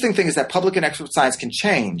the interesting thing is that public and expert science can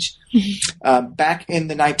change. Mm-hmm. Back in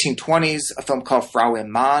the 1920s, a film called Frau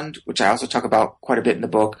im Mond, which I also talk about quite a bit in the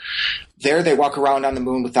book, there they walk around on the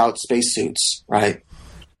moon without spacesuits, right?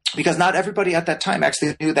 Because not everybody at that time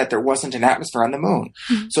actually knew that there wasn't an atmosphere on the moon.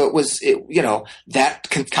 Mm-hmm. So that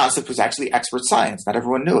concept was actually expert science. Not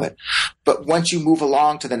everyone knew it. But once you move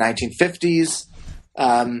along to the 1950s,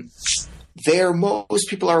 most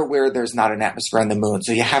people are aware there's not an atmosphere on the moon.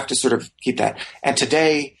 So you have to sort of keep that. And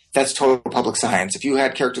today, that's total public science. If you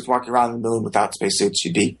had characters walking around the moon without spacesuits,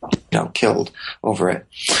 you'd be, killed over it.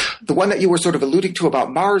 The one that you were sort of alluding to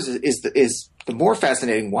about Mars is the more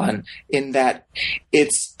fascinating one, in that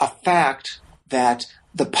it's a fact that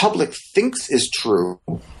the public thinks is true,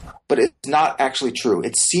 but it's not actually true.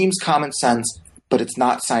 It seems common sense, but it's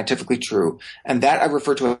not scientifically true. And that I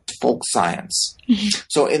refer to as folk science. Mm-hmm.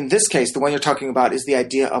 So in this case, the one you're talking about is the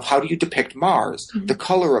idea of how do you depict Mars, mm-hmm. the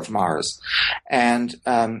color of Mars. And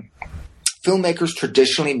filmmakers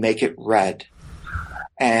traditionally make it red.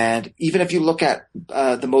 And even if you look at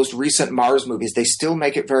the most recent Mars movies, they still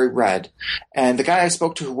make it very red. And the guy I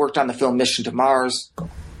spoke to who worked on the film Mission to Mars,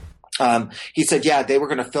 he said, yeah, they were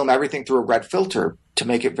going to film everything through a red filter to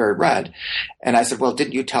make it very red. And I said, well,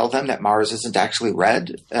 didn't you tell them that Mars isn't actually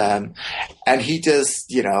red? And he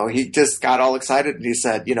just got all excited and he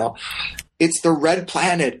said, it's the red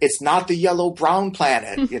planet. It's not the yellow-brown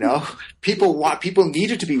planet. People need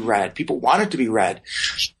it to be red. People want it to be red.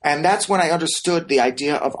 And that's when I understood the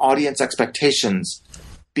idea of audience expectations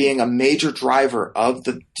being a major driver of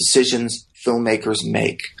the decisions filmmakers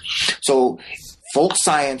make. So folk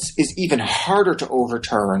science is even harder to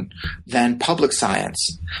overturn than public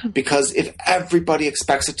science, because if everybody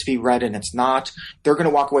expects it to be red and it's not, they're going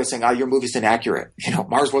to walk away saying, your movie's inaccurate.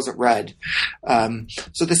 Mars wasn't red.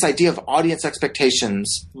 So this idea of audience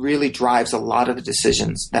expectations really drives a lot of the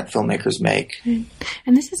decisions that filmmakers make.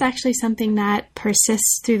 And this is actually something that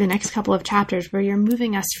persists through the next couple of chapters, where you're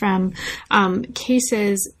moving us from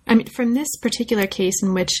from this particular case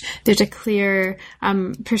in which there's a clear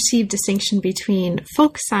perceived distinction between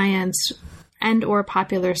folk science and or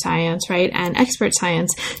popular science, right, and expert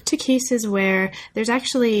science, to cases where there's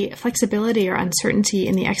actually flexibility or uncertainty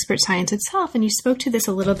in the expert science itself. And you spoke to this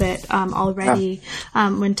a little bit already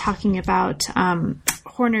when talking about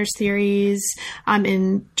Horner's theories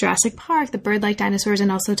in Jurassic Park, the bird-like dinosaurs,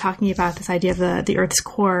 and also talking about this idea of the Earth's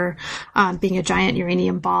core being a giant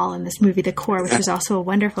uranium ball in this movie, The Core, which is also a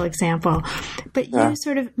wonderful example. But you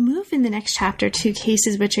sort of move in the next chapter to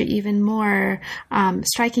cases which are even more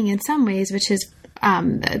striking in some ways, which is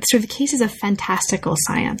sort of cases of fantastical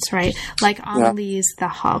science, right? Like Amelie's The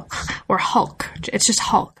Hulk, or Hulk. It's just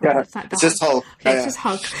Hulk. Right? Yeah, it's not it's just Hulk. Okay, it's just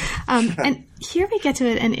Hulk. And here we get to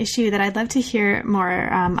an issue that I'd love to hear more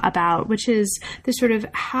about, which is the sort of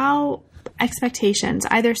how expectations,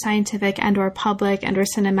 either scientific and or public and or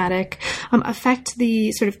cinematic, affect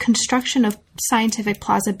the sort of construction of scientific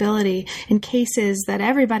plausibility in cases that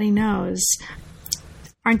everybody knows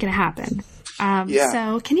aren't going to happen.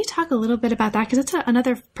 So can you talk a little bit about that? Because it's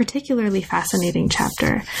another particularly fascinating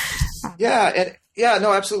chapter.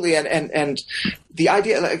 Absolutely. And the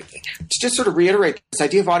idea, to just sort of reiterate this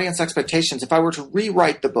idea of audience expectations, if I were to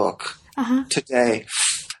rewrite the book today,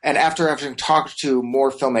 and after having talked to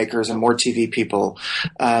more filmmakers and more TV people,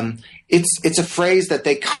 it's a phrase that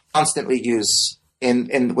they constantly use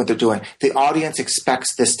in what they're doing. The audience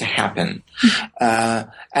expects this to happen.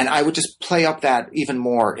 And I would just play up that even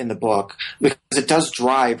more in the book, because it does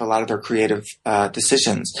drive a lot of their creative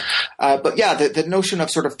decisions. But the notion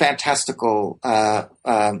of sort of fantastical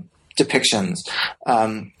depictions,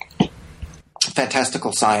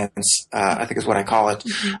 fantastical science, I think is what I call it.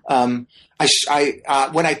 When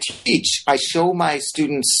I teach, I show my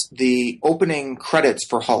students the opening credits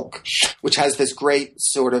for Hulk, which has this great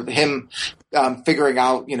sort of him figuring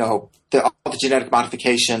out, all the genetic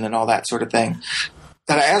modification and all that sort of thing.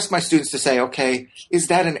 And I ask my students to say, okay, is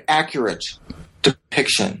that an accurate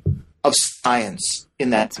depiction of science in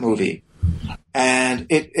that movie? And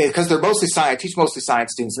because they're mostly science, I teach mostly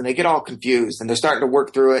science students, and they get all confused and they're starting to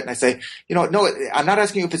work through it. And I say, no, I'm not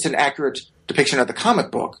asking you if it's an accurate depiction of the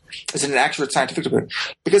comic book. Is it an accurate scientific depiction?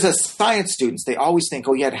 Because as science students, they always think,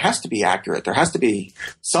 it has to be accurate. There has to be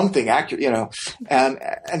something accurate, And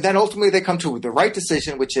then ultimately they come to the right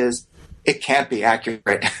decision, which is, it can't be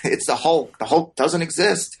accurate. It's the Hulk. The Hulk doesn't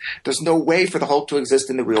exist. There's no way for the Hulk to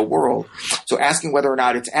exist in the real world. So asking whether or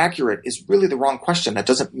not it's accurate is really the wrong question. That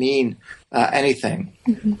doesn't mean anything.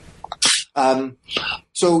 Mm-hmm.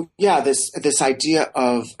 This idea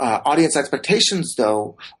of audience expectations,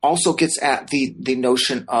 though, also gets at the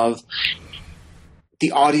notion of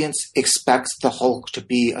the audience expects the Hulk to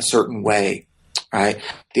be a certain way. Right.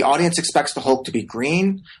 The audience expects the Hulk to be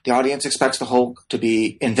green. The audience expects the Hulk to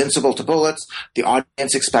be invincible to bullets. The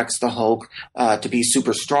audience expects the Hulk to be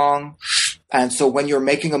super strong. And so when you're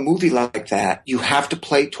making a movie like that, you have to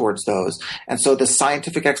play towards those. And so the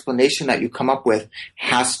scientific explanation that you come up with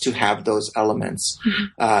has to have those elements.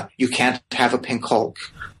 Mm-hmm. You can't have a pink Hulk,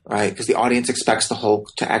 right? Because the audience expects the Hulk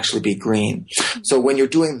to actually be green. So when you're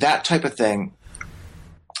doing that type of thing,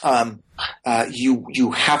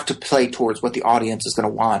 you have to play towards what the audience is going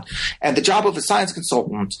to want. And the job of a science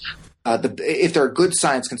consultant, if they're a good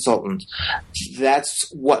science consultant,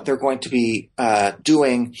 that's what they're going to be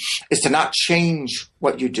doing, is to not change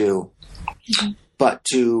what you do, but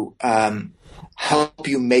to help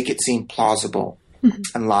you make it seem plausible.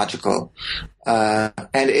 and logical. And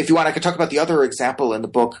if you want, I could talk about the other example in the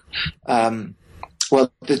book. Well,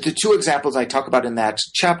 the two examples I talk about in that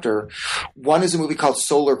chapter, one is a movie called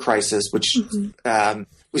Solar Crisis, which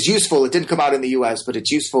was useful. It didn't come out in the U.S., but it's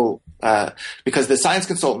useful because the science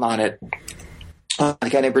consultant on it, a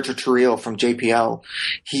guy named Richard Turrell from JPL,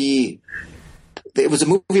 it was a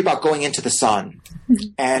movie about going into the sun.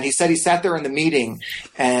 And he said he sat there in the meeting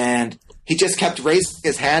and he just kept raising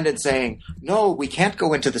his hand and saying, no, we can't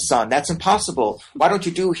go into the sun. That's impossible. Why don't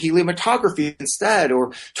you do heliometry instead?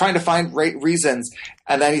 Or trying to find reasons.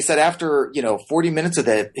 And then he said after, 40 minutes of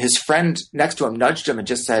that, his friend next to him nudged him and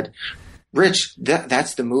just said, Rich,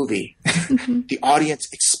 that's the movie. The audience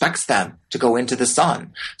expects them to go into the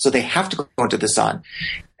sun. So they have to go into the sun.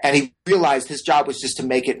 And he realized his job was just to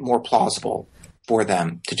make it more plausible for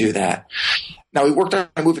them to do that. Now, he worked on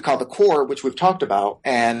a movie called The Core, which we've talked about.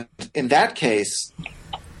 And in that case,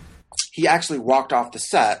 he actually walked off the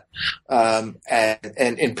set and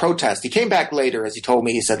in protest. He came back later, as he told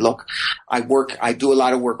me. He said, look, I do a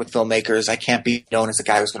lot of work with filmmakers. I can't be known as a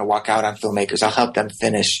guy who's going to walk out on filmmakers. I'll help them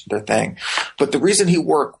finish their thing. But the reason he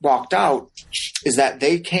walked out is that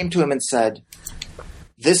they came to him and said,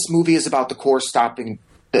 this movie is about the core stopping.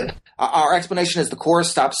 Our explanation is the core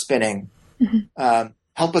stopped spinning.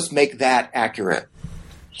 Help us make that accurate.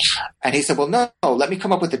 And he said, well, no, let me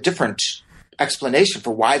come up with a different explanation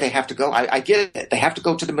for why they have to go. I get it. They have to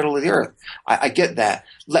go to the middle of the earth. I get that.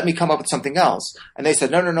 Let me come up with something else. And they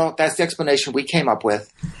said, no, that's the explanation we came up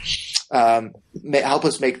with. Help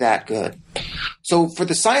us make that good. So for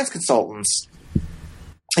the science consultants,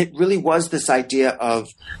 it really was this idea of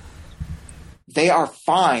they are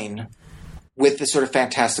fine with this sort of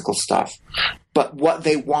fantastical stuff. But what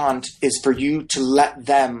they want is for you to let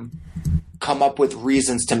them come up with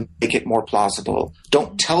reasons to make it more plausible.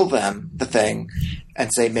 Don't tell them the thing and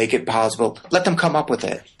say, make it plausible. Let them come up with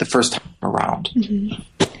it the first time around.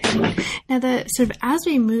 Now, as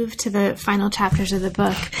we move to the final chapters of the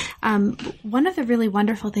book, one of the really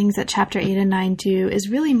wonderful things that chapter 8 and 9 do is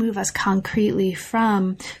really move us concretely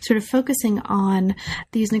from sort of focusing on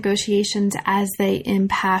these negotiations as they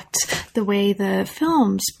impact the way the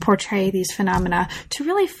films portray these phenomena to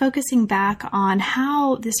really focusing back on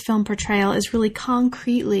how this film portrayal is really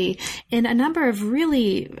concretely in a number of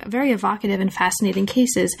really very evocative and fascinating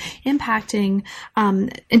cases impacting,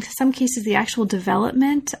 in some cases, the actual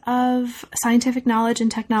development of scientific knowledge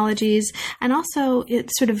and technologies, and also it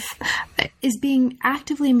sort of is being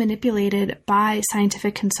actively manipulated by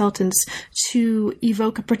scientific consultants to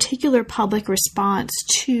evoke a particular public response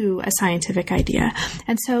to a scientific idea.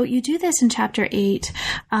 And so you do this in chapter 8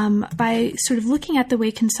 by sort of looking at the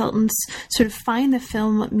way consultants sort of find the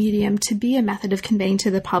film medium to be a method of conveying to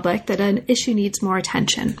the public that an issue needs more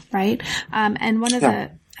attention, right? And one of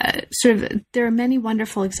the there are many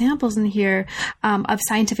wonderful examples in here of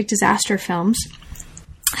scientific disaster films.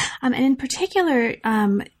 And in particular,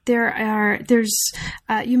 there's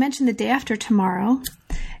you mentioned The Day After Tomorrow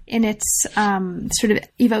in its sort of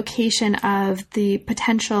evocation of the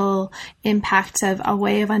potential impacts of a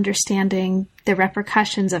way of understanding the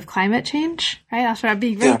repercussions of climate change, right? I'll try to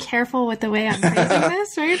be really careful with the way I'm phrasing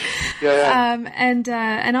this, right?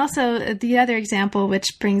 And also the other example, which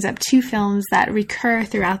brings up two films that recur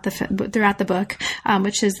throughout the book,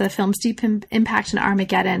 which is the films Deep Impact and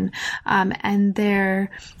Armageddon, and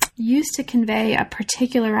they're used to convey a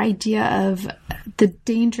particular idea of the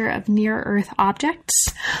danger of near-Earth objects.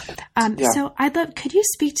 So could you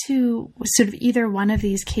speak to sort of either one of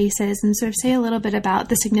these cases and sort of say a little bit about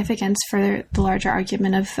the significance for the larger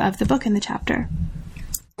argument of the book and the chapter?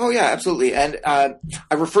 Oh, yeah, absolutely. And I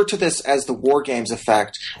refer to this as the War Games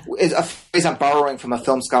effect. It's a phrase I'm borrowing from a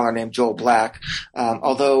film scholar named Joel Black.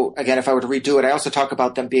 Although, again, if I were to redo it, I also talk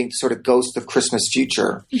about them being sort of ghosts of Christmas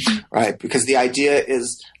future, right? Because the idea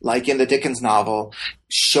is, like in the Dickens novel,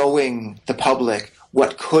 showing the public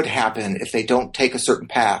what could happen if they don't take a certain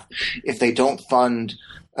path, if they don't fund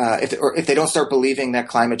if they don't start believing that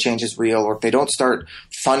climate change is real, or if they don't start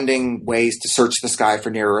funding ways to search the sky for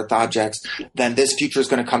near-Earth objects, then this future is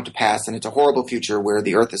going to come to pass, and it's a horrible future where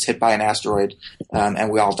the Earth is hit by an asteroid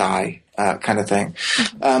and we all die, kind of thing.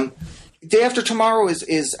 Day After Tomorrow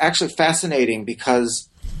is actually fascinating because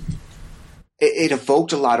it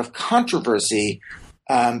evoked a lot of controversy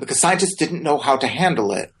because scientists didn't know how to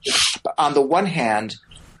handle it. But on the one hand,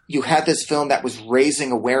 you had this film that was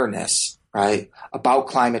raising awareness, right, about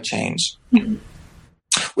climate change.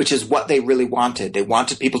 which is what they really wanted. They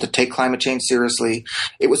wanted people to take climate change seriously.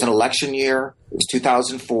 It was an election year. It was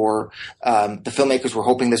 2004. The filmmakers were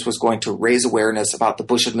hoping this was going to raise awareness about the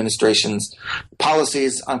Bush administration's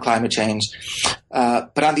policies on climate change.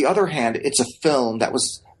 But on the other hand, it's a film that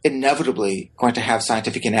was inevitably going to have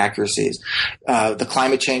scientific inaccuracies. The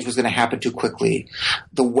climate change was going to happen too quickly.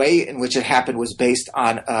 The way in which it happened was based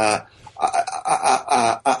on a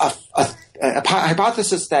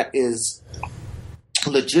hypothesis that is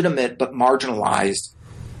legitimate but marginalized.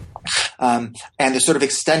 And the sort of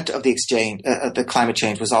extent of the climate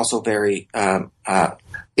change was also very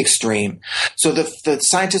extreme. So the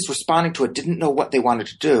scientists responding to it didn't know what they wanted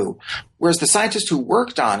to do. Whereas the scientist who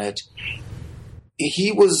worked on it,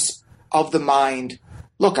 he was of the mind,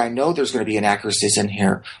 look, I know there's going to be inaccuracies in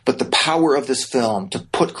here, but the power of this film to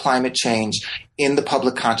put climate change in the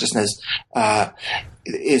public consciousness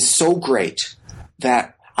is so great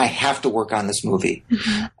that I have to work on this movie.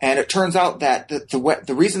 Mm-hmm. And it turns out that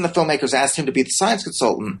the reason the filmmakers asked him to be the science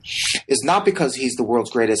consultant is not because he's the world's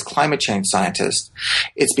greatest climate change scientist.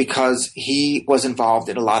 It's because he was involved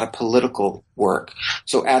in a lot of political work.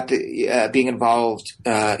 So at being involved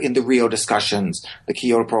in the Rio discussions, the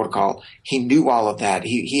Kyoto Protocol, he knew all of that.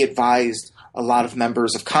 He advised a lot of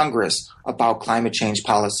members of Congress about climate change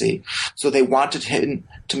policy. So they wanted him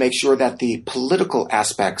to make sure that the political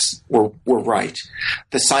aspects were right.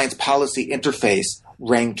 The science policy interface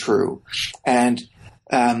rang true. And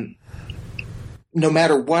no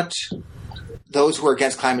matter what those who were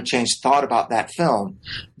against climate change thought about that film,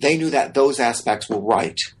 they knew that those aspects were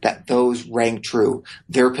right, that those rang true.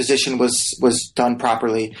 Their position was done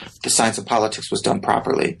properly. The science of politics was done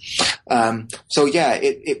properly. So yeah,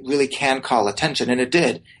 it really can call attention, and it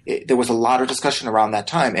did. There was a lot of discussion around that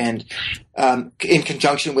time, and in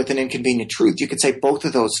conjunction with An Inconvenient Truth, you could say both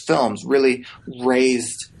of those films really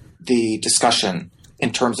raised the discussion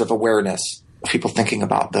in terms of awareness of people thinking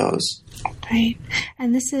about those. Right.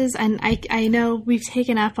 And I know we've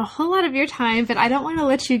taken up a whole lot of your time, but I don't want to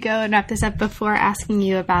let you go and wrap this up before asking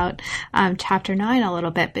you about Chapter 9 a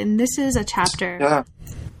little bit. And this is a chapter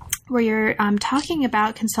where you're talking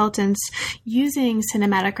about consultants using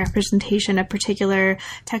cinematic representation of particular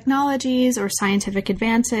technologies or scientific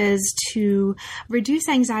advances to reduce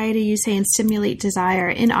anxiety, you say, and stimulate desire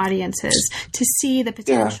in audiences to see the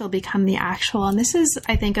potential become the actual. And this is,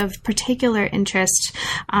 I think, of particular interest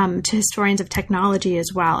to historians of technology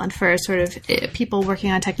as well. And for sort of people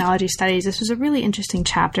working on technology studies, this was a really interesting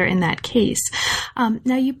chapter in that case.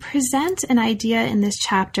 Now, you present an idea in this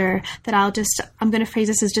chapter that I'm going to phrase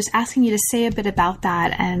this as just asking you to say a bit about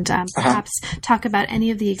that and perhaps talk about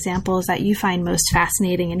any of the examples that you find most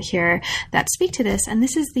fascinating in here that speak to this. And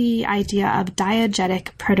this is the idea of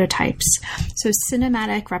diegetic prototypes, so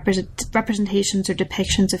cinematic representations or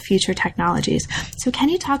depictions of future technologies. So can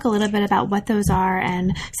you talk a little bit about what those are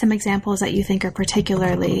and some examples that you think are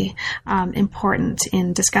particularly important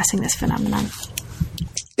in discussing this phenomenon?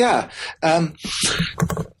 Yeah.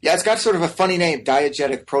 It's got sort of a funny name,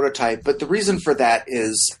 diegetic prototype, but the reason for that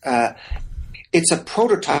is it's a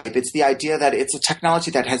prototype. It's the idea that it's a technology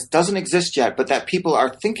that doesn't exist yet, but that people are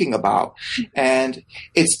thinking about. And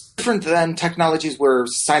it's different than technologies where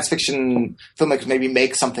science fiction filmmakers maybe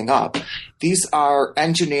make something up. These are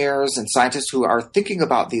engineers and scientists who are thinking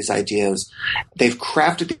about these ideas. They've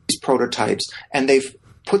crafted these prototypes, and they've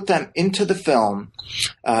put them into the film,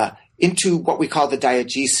 into what we call the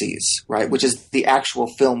diegeses, right, which is the actual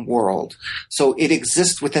film world. So it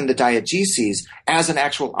exists within the diegeses as an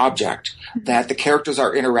actual object that the characters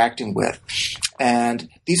are interacting with. And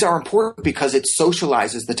these are important because it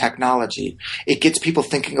socializes the technology. It gets people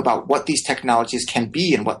thinking about what these technologies can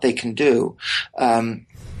be and what they can do.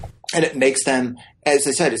 And it makes them, as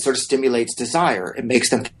I said, it sort of stimulates desire. It makes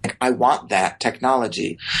them think, I want that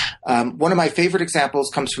technology. One of my favorite examples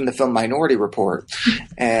comes from the film Minority Report.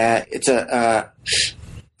 It's a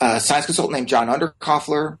science consultant named John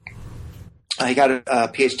Underkoffler. He got a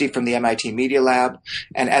PhD from the MIT Media Lab.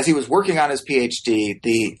 And as he was working on his PhD,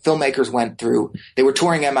 the filmmakers they were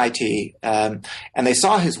touring MIT, and they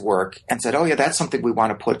saw his work and said, oh, yeah, that's something we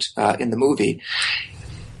want to put in the movie.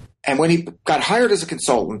 And when he got hired as a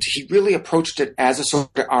consultant, he really approached it as a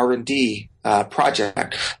sort of R&D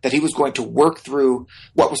project, that he was going to work through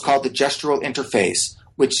what was called the gestural interface,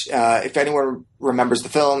 which, if anyone remembers the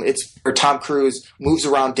film, it's where Tom Cruise moves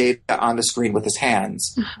around data on the screen with his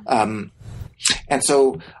hands. And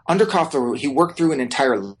so Underkoffler, he worked through an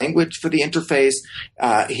entire language for the interface.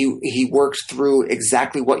 He worked through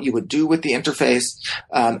exactly what you would do with the interface.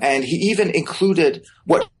 And he even included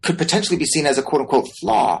what could potentially be seen as a quote-unquote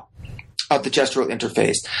flaw of the gestural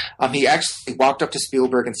interface. He actually walked up to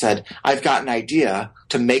Spielberg and said, "I've got an idea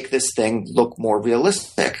to make this thing look more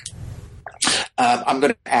realistic. I'm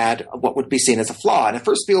going to add what would be seen as a flaw." And at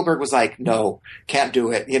first Spielberg was like, "No, can't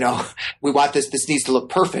do it. We want this. This needs to look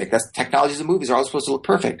perfect. That's technologies and movies are all supposed to look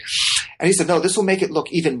perfect." And he said, "No, this will make it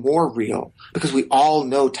look even more real because we all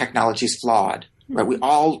know technology is flawed. Right? We've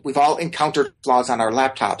all encountered flaws on our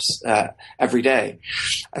laptops every day."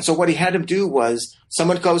 And so what he had him do was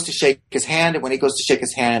someone goes to shake his hand, and when he goes to shake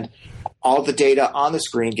his hand, all the data on the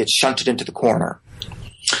screen gets shunted into the corner.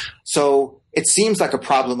 So it seems like a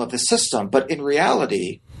problem of the system, but in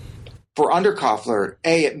reality, for Underkoffler,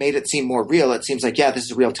 it made it seem more real. It seems like, yeah, this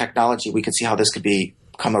is real technology. We could see how this could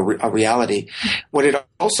become a reality. What it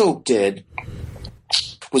also did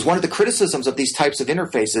was one of the criticisms of these types of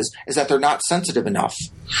interfaces is that they're not sensitive enough,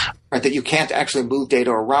 right? That you can't actually move data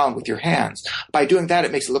around with your hands. By doing that,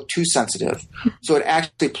 it makes it look too sensitive. So it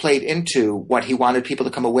actually played into what he wanted people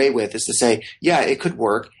to come away with, is to say, yeah, it could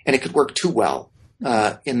work, and it could work too well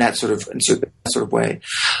in that sort of way.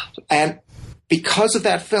 And because of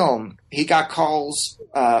that film, he got calls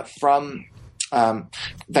from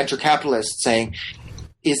venture capitalists saying,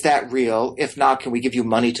 "Is that real? If not, can we give you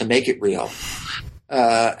money to make it real?"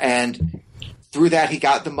 And through that, he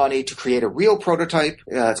got the money to create a real prototype.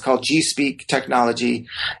 It's called G-Speak technology.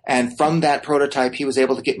 And from that prototype, he was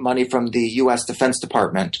able to get money from the U.S. Defense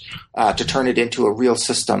Department to turn it into a real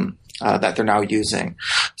system that they're now using.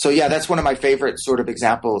 So, yeah, that's one of my favorite sort of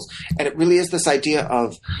examples. And it really is this idea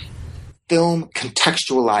of film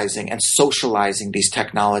contextualizing and socializing these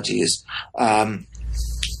technologies.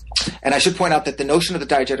 And I should point out that the notion of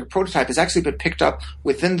the diegetic prototype has actually been picked up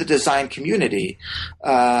within the design community.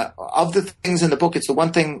 Of the things in the book, it's the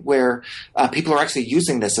one thing where people are actually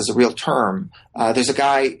using this as a real term. There's a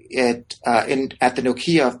guy at the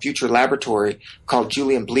Nokia Future Laboratory called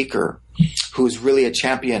Julian Bleeker, who's really a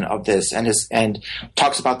champion of this and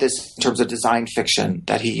talks about this in terms of design fiction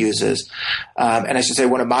that he uses. And I should say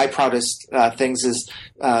one of my proudest things is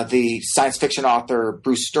the science fiction author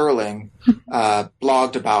Bruce Sterling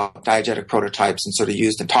blogged about diegetic prototypes and sort of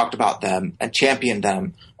used and talked about them and championed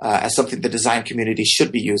them as something the design community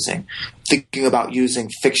should be using, thinking about using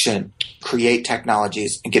fiction to create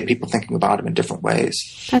technologies and get people thinking about them in different ways.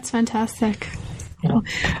 That's fantastic.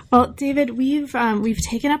 Well, David, we've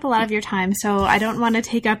taken up a lot of your time, so I don't want to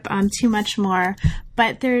take up too much more.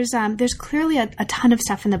 But there's clearly a ton of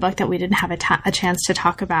stuff in the book that we didn't have a chance to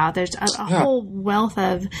talk about. There's a whole wealth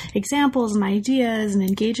of examples and ideas and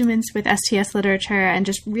engagements with STS literature, and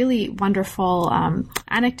just really wonderful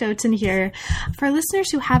anecdotes in here. For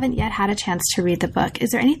listeners who haven't yet had a chance to read the book,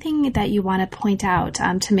 is there anything that you want to point out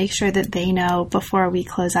to make sure that they know before we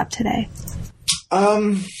close up today?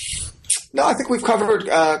 No, I think we've covered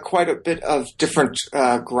quite a bit of different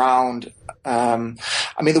ground. I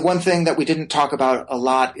mean, the one thing that we didn't talk about a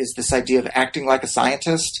lot is this idea of acting like a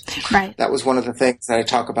scientist. Right. That was one of the things that I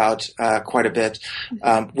talk about quite a bit,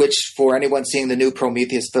 which for anyone seeing the new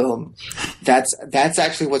Prometheus film, that's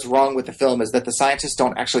actually what's wrong with the film, is that the scientists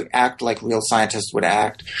don't actually act like real scientists would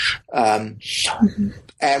act.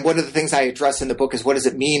 And one of the things I address in the book is, what does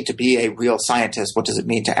it mean to be a real scientist? What does it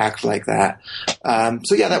mean to act like that?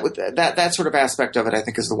 So yeah, that sort of aspect of it, I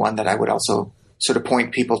think, is the one that I would also sort of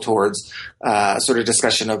point people towards, sort of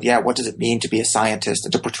discussion of, what does it mean to be a scientist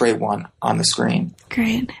and to portray one on the screen?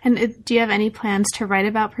 Great. And do you have any plans to write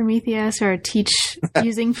about Prometheus or teach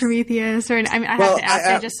using Prometheus? Or I have to ask,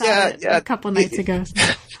 I just saw it a couple nights ago.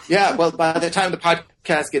 So. Yeah, well, by the time the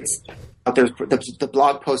podcast gets out, the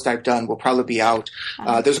blog post I've done will probably be out.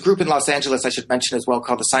 There's a group in Los Angeles I should mention as well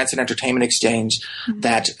called the Science and Entertainment Exchange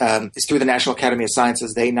that is through the National Academy of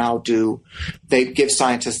Sciences. They give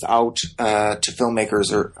scientists out to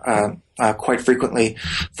filmmakers or quite frequently.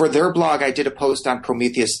 For their blog, I did a post on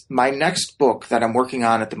Prometheus. My next book that I'm working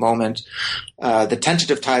on at the moment, the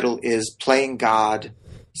tentative title is Playing God,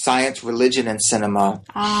 Science, Religion, and Cinema.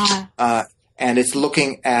 And it's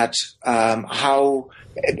looking at how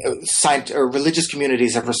religious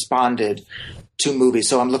communities have responded to movies.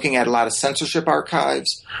 So I'm looking at a lot of censorship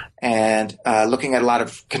archives and looking at a lot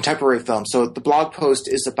of contemporary films. So the blog post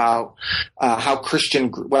is about how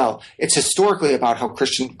it's historically about how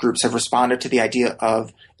Christian groups have responded to the idea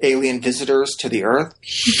of alien visitors to the earth,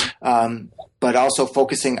 but also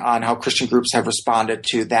focusing on how Christian groups have responded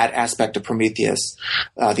to that aspect of Prometheus,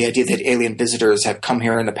 the idea that alien visitors have come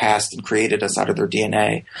here in the past and created us out of their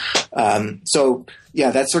DNA. So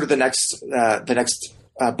yeah, that's sort of the next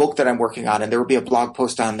book that I'm working on, and there will be a blog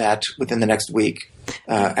post on that within the next week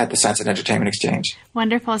at the Science and Entertainment Exchange.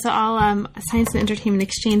 Wonderful. So I'll Science and Entertainment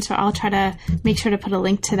Exchange. So I'll try to make sure to put a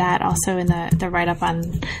link to that also in the write-up on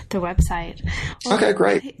the website. Well, okay,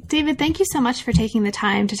 great. David, thank you so much for taking the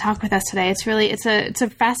time to talk with us today. It's a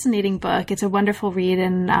fascinating book. It's a wonderful read,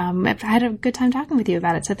 and I had a good time talking with you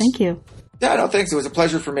about it. So thank you. Yeah, no, thanks. It was a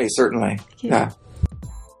pleasure for me, certainly. Thank you. Yeah.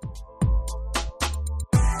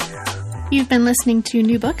 You've been listening to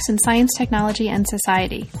New Books in Science, Technology, and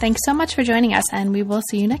Society. Thanks so much for joining us, and we will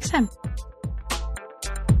see you next time.